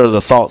what are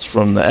the thoughts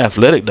from the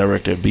athletic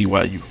director at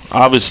BYU.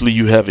 Obviously,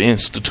 you have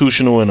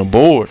institutional and a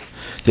board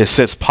that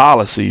sets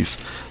policies,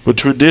 but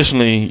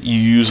traditionally you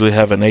usually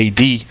have an AD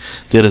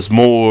that is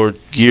more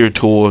geared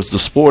towards the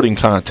sporting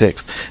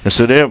context, and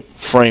so their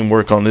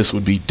framework on this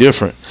would be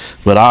different.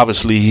 But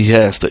obviously he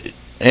has to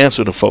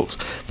answer to folks.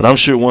 But I'm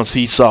sure once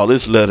he saw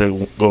this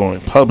letter going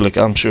public,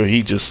 I'm sure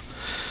he just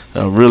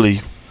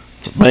really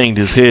banged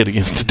his head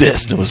against the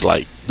desk and was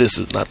like, this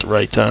is not the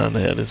right time to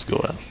have this go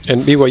out.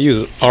 And BYU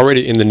is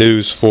already in the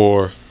news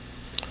for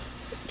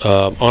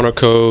honor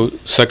code,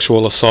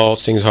 sexual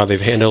assault, things how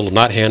they've handled or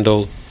not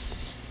handled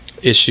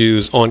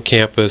issues on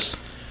campus,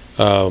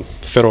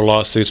 federal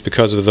lawsuits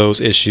because of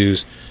those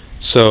issues.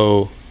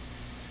 So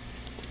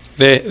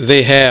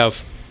they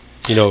have,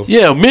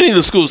 Yeah, many of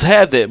the schools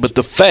have that, but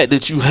the fact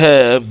that you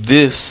have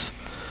this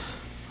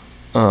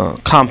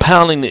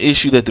compounding the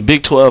issue that the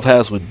Big 12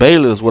 has with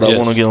Baylor is what I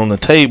want to get on the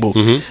table.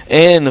 Mm-hmm.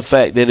 And the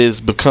fact that it's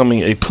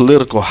becoming a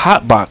political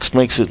hotbox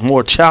makes it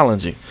more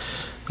challenging.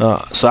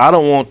 So I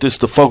don't want this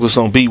to focus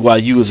on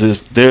BYU as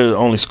if they're the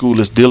only school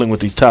that's dealing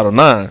with these Title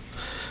IX,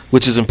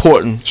 which is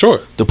important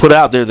to put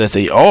out there that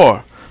they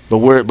are. But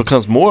where it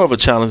becomes more of a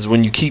challenge is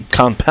when you keep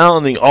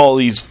compounding all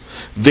these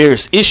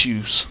various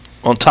issues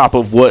on top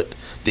of what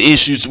the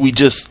issues we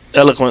just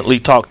eloquently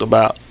talked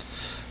about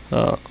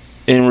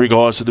in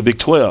regards to the Big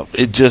 12.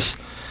 It just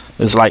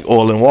is like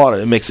oil and water.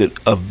 It makes it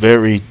a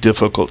very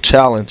difficult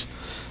challenge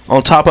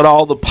on top of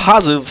all the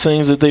positive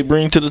things that they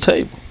bring to the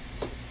table.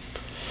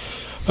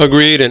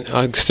 Agreed, and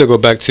I still go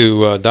back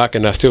to Doc,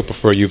 and I still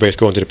prefer U of H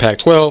going to the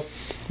Pac-12.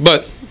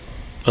 But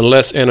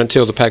unless and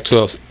until the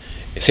Pac-12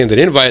 sends an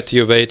invite to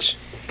U of H,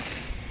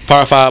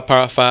 Power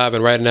 5,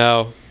 and right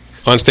now,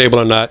 unstable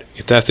or not,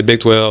 if that's the Big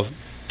 12,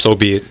 so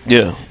be it.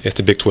 Yeah. It's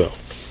the Big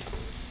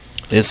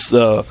 12. It's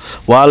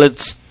while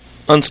it's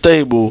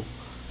unstable,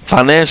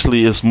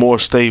 financially it's more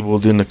stable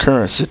than the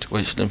current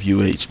situation of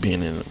UH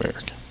being in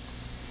America.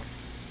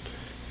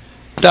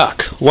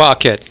 Doc,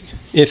 Wildcat,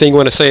 anything you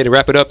want to say to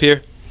wrap it up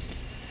here?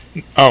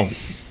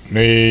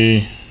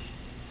 The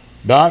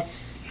Doc,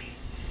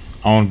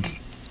 on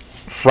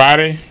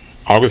Friday,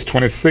 August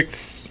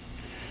 26th,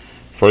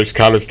 first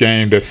college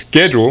game that's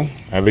scheduled,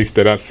 at least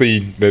that I see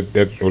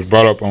that was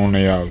brought up on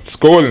the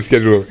scoring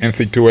schedule of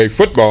NC2A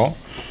football,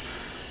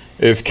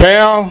 is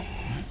Cal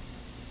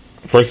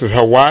versus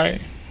Hawaii,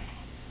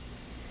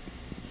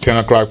 10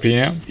 o'clock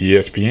p.m.,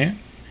 ESPN.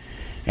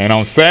 And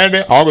on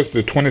Saturday, August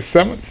the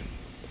 27th,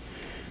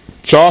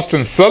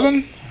 Charleston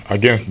Southern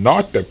against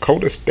North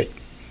Dakota State.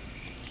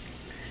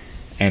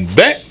 And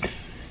that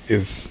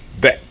is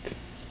that.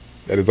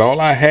 That is all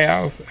I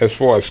have as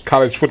far as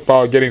college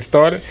football getting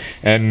started.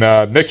 And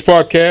next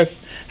podcast,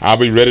 I'll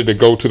be ready to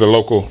go to the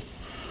local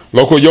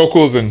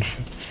yokels, and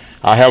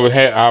I will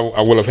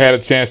have had a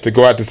chance to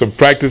go out to some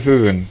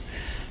practices and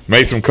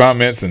make some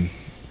comments and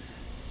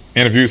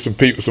interview some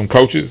people, some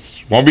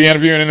coaches. Won't be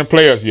interviewing any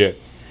players yet.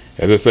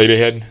 As I say, they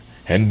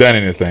hadn't done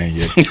anything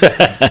yet.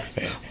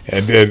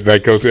 And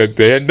like Coach said,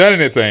 they hadn't done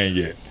anything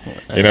yet.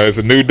 It's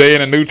a new day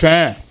and a new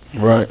time.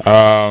 Right.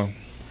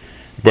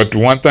 But the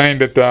one thing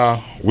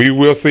that we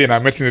will see, and I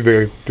mentioned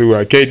it to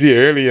KG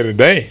earlier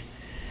today,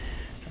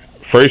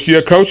 first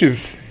year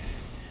coaches,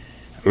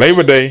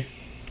 Labor Day,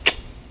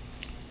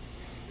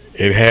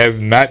 it has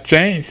not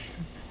changed.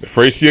 The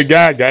first year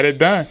guy got it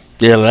done.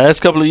 Yeah, the last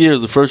couple of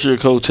years, the first year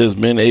coach has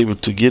been able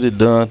to get it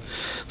done.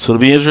 So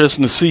it'll be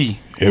interesting to see.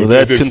 Will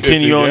that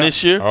continue on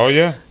this year? Oh,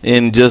 yeah.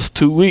 In just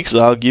 2 weeks,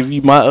 I'll give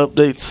you my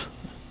updates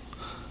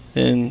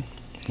and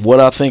what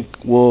I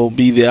think will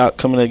be the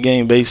outcome of that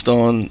game based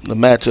on the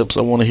matchups.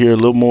 I want to hear a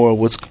little more of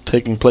what's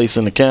taking place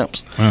in the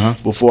camps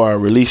before I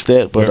release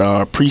that. But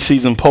our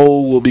preseason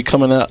poll will be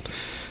coming out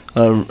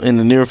in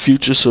the near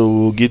future, so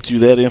we'll get you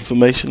that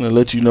information and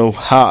let you know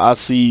how I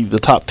see the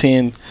top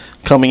 10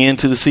 coming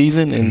into the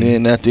season. And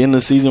then at the end of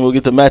the season, we'll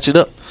get to match it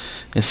up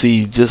and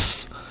see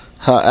just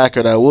how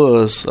accurate I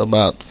was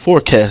about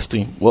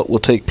forecasting what will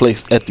take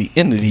place at the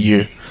end of the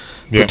year,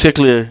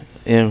 particularly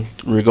in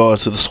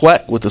regards to the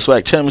SWAC with the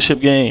SWAC championship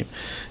game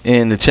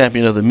and the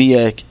champion of the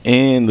MEAC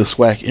and the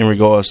SWAC in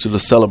regards to the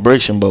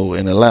Celebration Bowl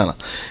in Atlanta.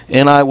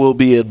 And I will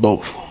be at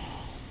both.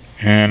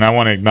 And I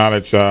want to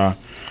acknowledge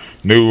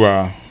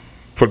new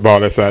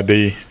football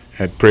SID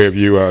at Prairie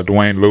View,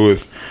 Dwayne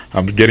Lewis.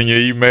 I'm getting your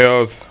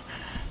emails.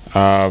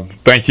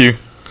 Thank you.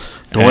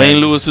 Dwayne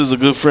Lewis is a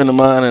good friend of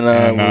mine, and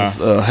I was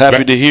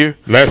happy to hear.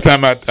 Last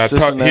time I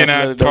talked, he and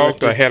I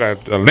talked, I had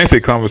a lengthy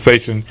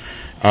conversation.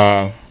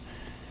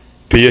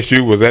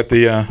 TSU was at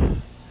the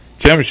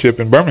championship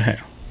in Birmingham.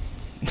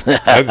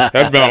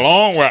 That's been a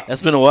long while.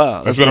 That's been a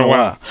while. That's been a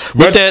while.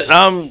 With that,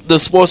 I'm the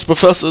sports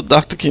professor,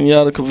 Dr.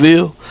 Kenyatta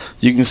Cavill.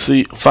 You can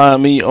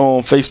find me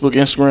on Facebook,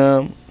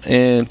 Instagram,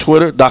 and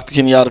Twitter, Dr.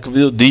 Kenyatta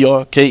Cavill,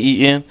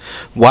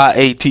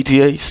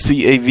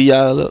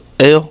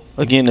 DrKenyattaCavil.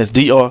 Again, that's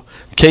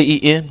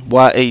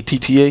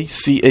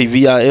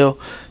DrKenyattaCavil.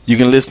 You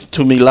can listen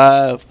to me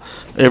live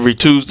every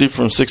Tuesday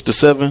from 6 to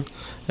 7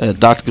 at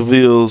Dr.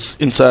 Cavill's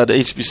Inside the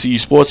HBCU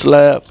Sports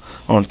Lab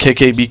on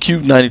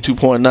KKBQ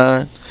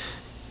 92.9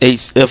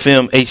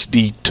 FM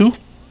HD2.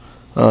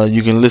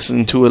 You can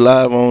listen to it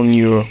live on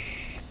your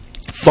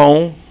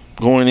phone,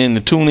 going in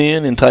to tune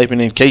in and typing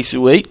in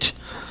KCOH.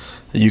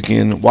 You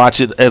can watch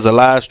it as a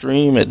live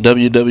stream at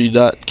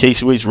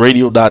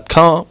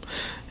www.kcohradio.com.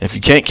 If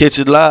you can't catch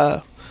it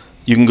live,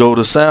 you can go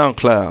to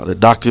SoundCloud at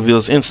Dr.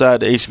 Cavill's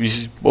Inside the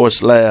HBCU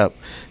Sports Lab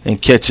and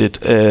catch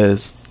it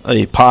as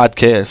a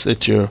podcast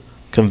at your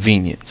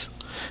convenience.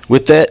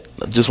 With that,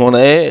 I just want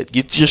to add,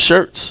 get your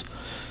shirts.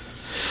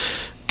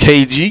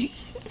 KG,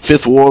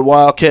 Fifth Ward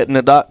Wildcat and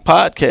the Doc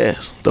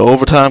podcast, the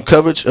overtime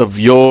coverage of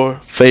your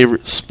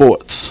favorite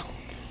sports.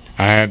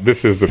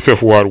 This is the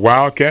Fifth Ward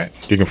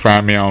Wildcat. You can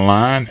find me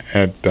online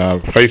at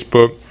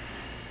Facebook,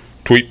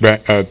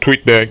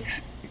 TweetDeck,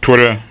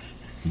 Twitter,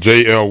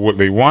 JL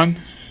Woodley 1,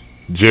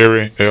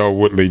 Jerry L.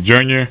 Woodley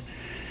Jr.,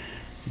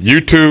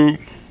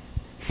 YouTube,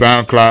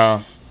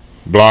 SoundCloud,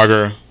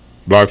 Blogger,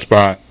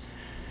 Blogspot,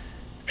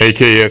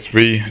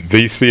 AKSV,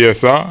 The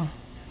CSR,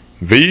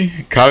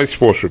 The College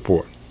Sports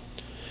Report.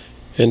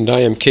 And I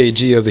am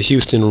KG of the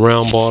Houston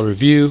Roundball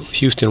Review,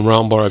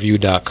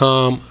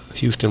 HoustonRoundballReview.com,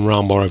 Houston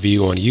Roundball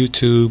Review on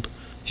YouTube,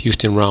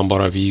 Houston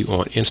Roundball Review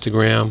on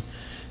Instagram.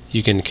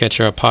 You can catch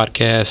our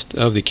podcast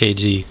of the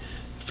KG,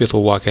 Fifth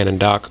Ward Wildcat and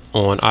Doc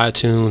on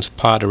iTunes,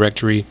 Pod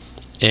Directory,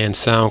 and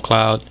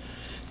SoundCloud.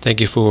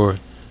 Thank you for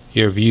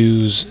your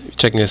views,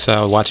 checking us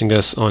out, watching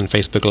us on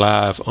Facebook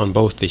Live on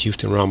both the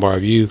Houston Roundball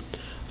Review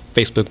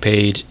Facebook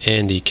page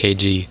and the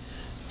KG,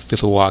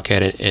 Fifth Ward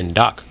Wildcat and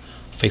Doc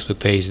Facebook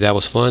page. That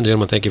was fun,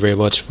 gentlemen. Thank you very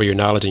much for your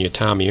knowledge and your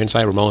time and your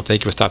insight. Ramon,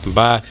 thank you for stopping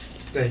by.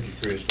 Thank you,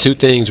 Chris. Two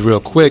things real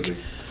quick.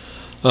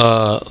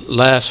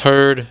 Last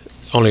heard,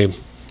 only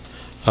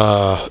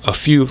a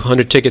few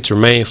hundred tickets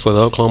remain for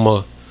the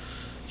Oklahoma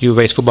U of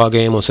H football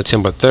game on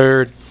September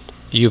 3rd.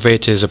 U of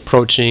H is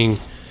approaching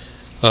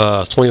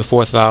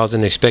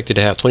 24,000. Expected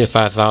to have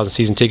 25,000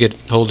 season ticket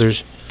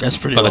holders. That's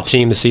pretty by awesome. the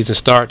team the season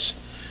starts.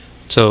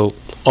 So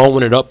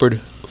onward and upward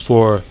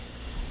for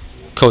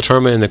Coach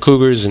Herman and the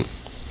Cougars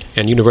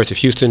and University of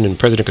Houston and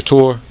President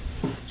Couture.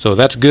 So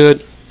that's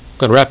good.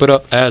 Going to wrap it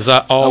up as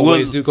I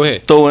always do. Go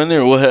ahead. Throw in there.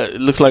 It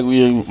looks like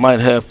we might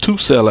have two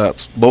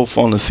sellouts, both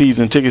on the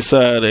season ticket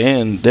side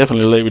and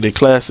definitely Labor Day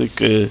Classic.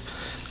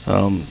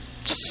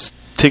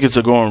 Tickets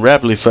are going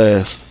rapidly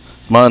fast.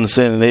 My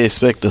understanding, they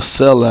expect a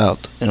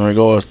sellout in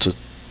regards to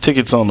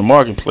tickets on the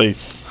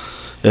marketplace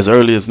as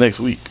early as next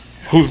week.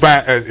 Who's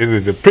buying? Is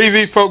it the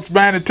PV folks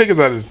buying the tickets,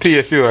 or the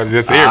TSU, or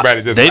just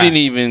everybody? They didn't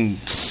even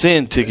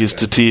send tickets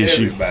to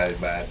TSU. Everybody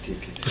buy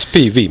tickets. It's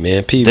PV,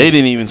 man. PV. They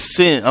didn't even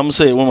send. I'm gonna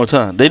say it one more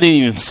time. They didn't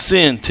even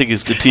send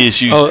tickets to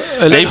TSU. Oh,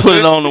 they put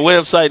it on the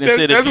website and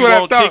said if you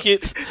want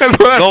tickets,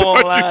 go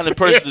online and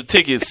purchase the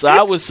tickets. So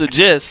I would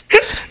suggest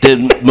that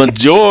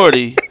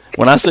majority.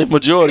 When I say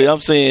majority,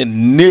 I'm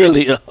saying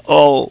nearly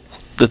all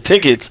the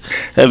tickets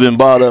have been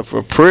bought up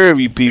for Prairie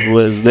View people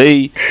as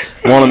they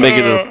want to make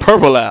it a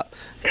purple out.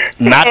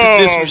 Not to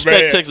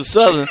disrespect Texas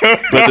Southern,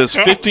 but there's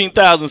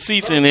 15,000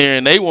 seats in here,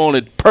 and they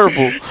wanted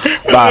purple. Man,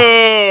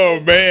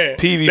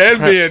 PV that's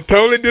being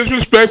totally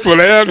disrespectful.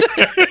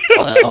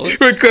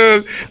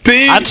 Because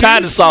teams, I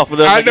tried to soften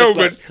it up. I know,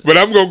 but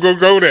I'm gonna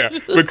go there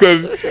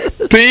because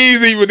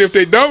teams, even if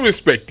they don't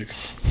respect it,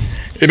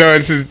 You know,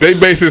 they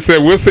basically said,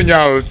 we'll send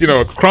y'all,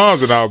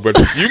 crumbs and all, but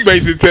you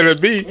basically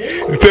telling me,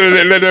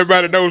 let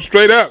everybody know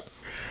straight up,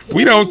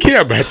 we don't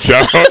care about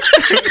y'all.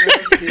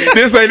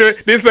 This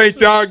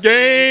ain't y'all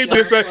game.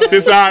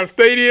 This our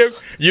stadium.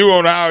 You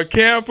on our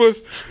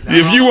campus.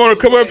 If you want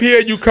to come up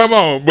here, you come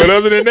on. But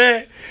other than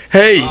that,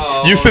 hey,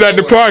 you sit at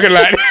the parking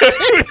lot.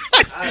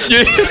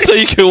 So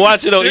you can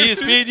watch it on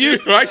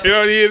ESPNU. Watch it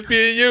on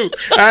ESPNU.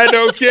 I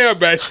don't care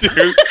about you.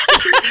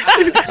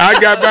 I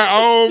got my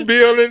own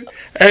building.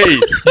 Hey,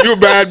 you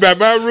abide by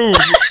my rules.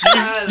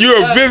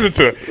 You're a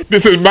visitor.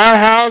 This is my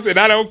house, and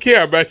I don't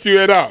care about you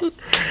at all.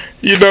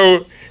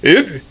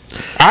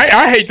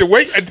 I hate to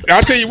wait.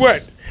 I'll tell you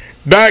what,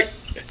 Doc,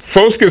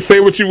 folks can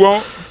say what you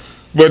want,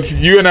 but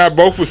you and I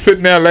both were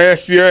sitting there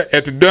last year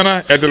at the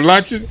dinner, at the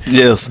luncheon.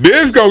 Yes.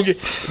 That's gonna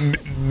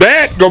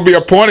be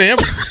a point of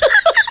emphasis.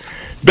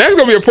 That's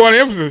gonna be a point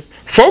of emphasis.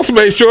 Folks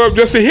may show up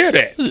just to hear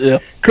that. Yeah.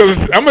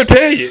 Because I'm gonna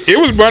tell you, it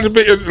was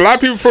a lot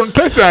of people from the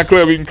Touchdown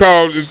Club even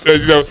called.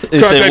 They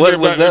said, "What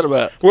was that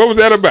about? What was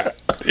that about?"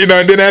 And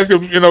then ask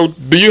them,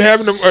 do you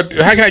have them?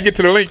 How can I get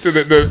to the link to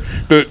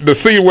the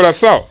see what I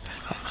saw?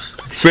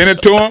 Send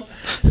it to them.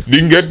 You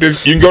can get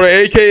this. You can go to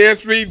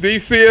AKSV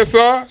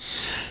DCSR.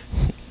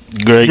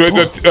 Great.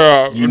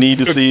 You need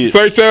to see it.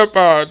 Search up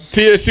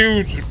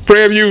TSU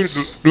Prairie View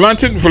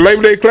Luncheon for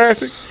Labor Day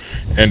Classic,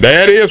 and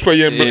there it is for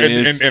you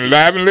in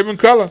live and living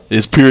color.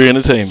 It's pure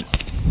entertainment.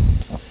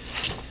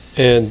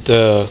 And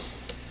so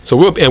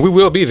we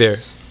will be there.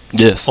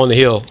 Yes. On the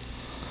Hill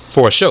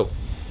for a show.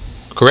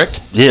 Correct?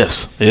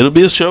 Yes, it'll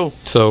be a show.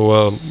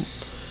 So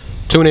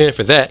tune in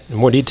for that. And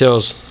more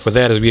details for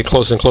that as we get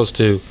closer and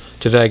closer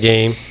to that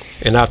game.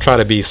 And I'll try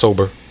to be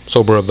sober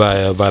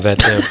by that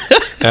time.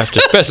 After,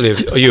 especially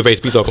if U of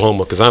H beats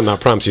Oklahoma, because I'm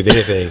not promising you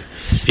anything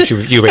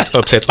if U of H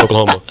upsets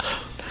Oklahoma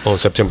on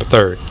September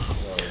 3rd.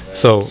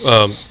 So,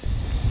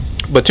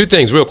 but two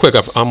things real quick.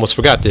 I almost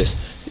forgot this.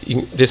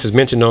 This is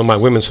mentioned on my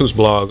Women's Hoops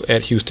blog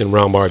at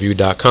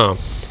HoustonRoundBarReview.com.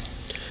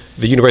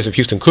 The University of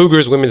Houston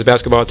Cougars women's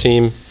basketball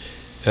team,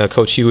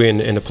 Coach Huey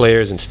and the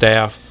players and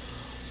staff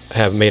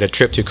have made a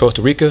trip to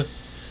Costa Rica.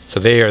 So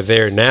they are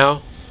there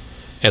now,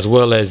 as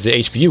well as the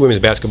HBU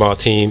women's basketball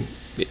team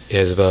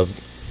has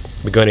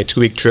begun a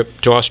 2-week trip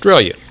to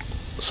Australia.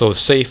 So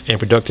safe and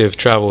productive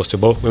travels to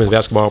both women's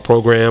basketball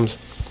programs.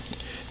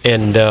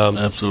 And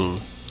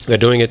absolutely, they're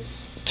doing it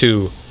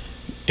to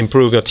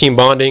improve their team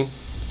bonding,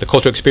 the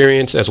cultural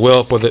experience as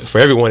well for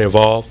everyone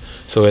involved.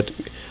 So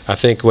I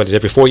think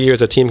every 4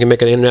 years a team can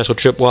make an international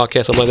trip,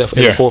 Wildcat, something like that,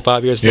 every 4 or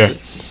 5 years. Yeah.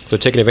 So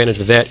taking advantage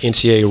of that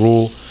NCAA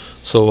rule.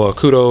 So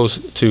kudos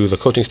to the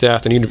coaching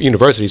staff and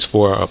universities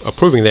for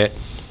approving that,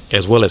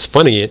 as well as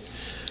funding it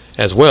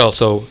as well.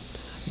 So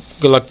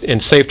good luck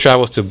and safe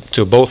travels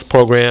to both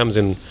programs,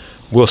 and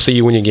we'll see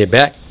you when you get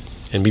back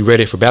and be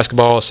ready for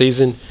basketball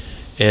season.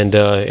 And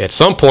at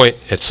some point,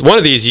 it's one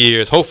of these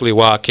years, hopefully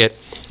Wildcat,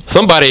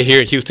 somebody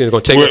here in Houston is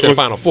going to take us to the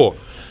Final Four.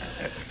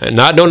 And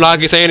don't knock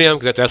against A&M,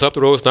 because that's up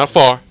the road. It's not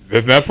far.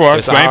 It's not far.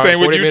 It's Same thing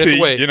with minutes UT.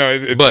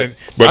 away.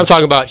 But I'm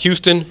talking about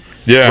Houston,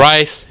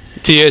 Rice,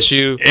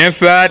 TSU,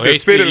 inside the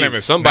city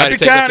limits. Somebody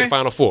take us to the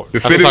Final Four. The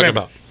that's city what I'm talking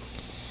limits.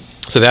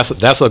 about. So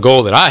that's a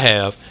goal that I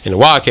have, and the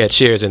Wildcat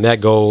shares in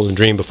that goal and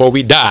dream before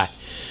we die,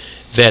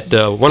 that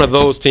one of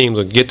those teams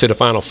will get to the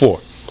Final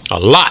Four. A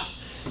lot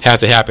has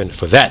to happen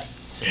for that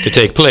to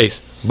take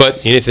place,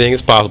 but anything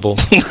is possible.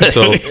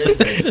 So,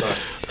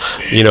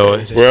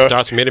 it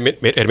starts from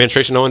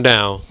administration on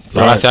down. A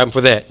lot has happened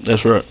for that.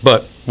 That's right.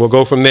 But we'll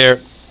go from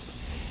there.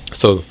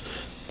 So,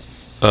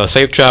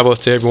 safe travels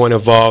to everyone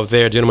involved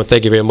there. Gentlemen,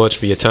 thank you very much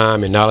for your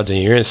time and knowledge and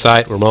your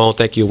insight. Ramon,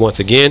 thank you once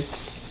again.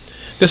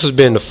 This has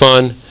been the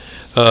fun.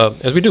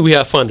 As we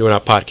have fun doing our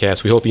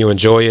podcast. We hope you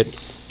enjoy it.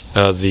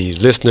 The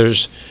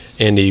listeners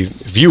and the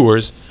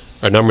viewers,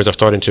 our numbers are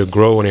starting to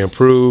grow and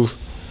improve.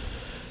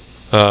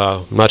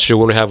 I'm not sure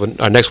when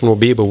our next one will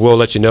be, but we'll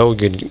let you know.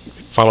 You can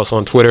follow us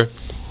on Twitter.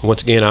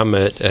 Once again, I'm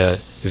at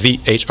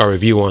VHR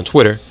Review on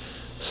Twitter.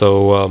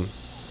 So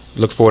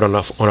look for it on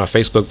our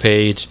Facebook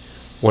page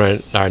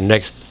when our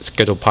next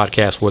scheduled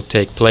podcast will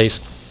take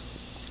place.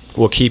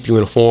 We'll keep you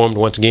informed.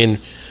 Once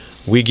again,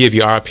 we give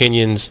you our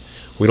opinions.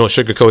 We don't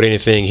sugarcoat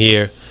anything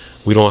here.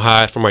 We don't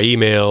hide from our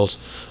emails.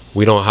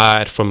 We don't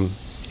hide from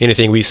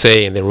anything we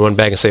say and then run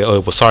back and say, oh,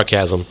 it was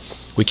sarcasm.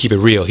 We keep it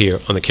real here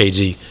on the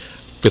KG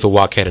with the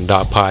Wildcat and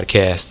Doc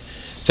podcast.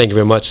 Thank you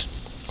very much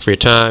for your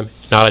time,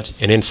 knowledge,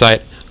 and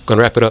insight. I'm going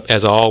to wrap it up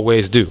as I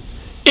always do.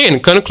 In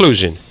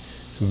conclusion,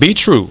 be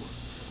true,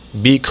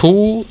 be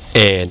cool,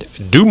 and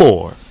do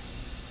more.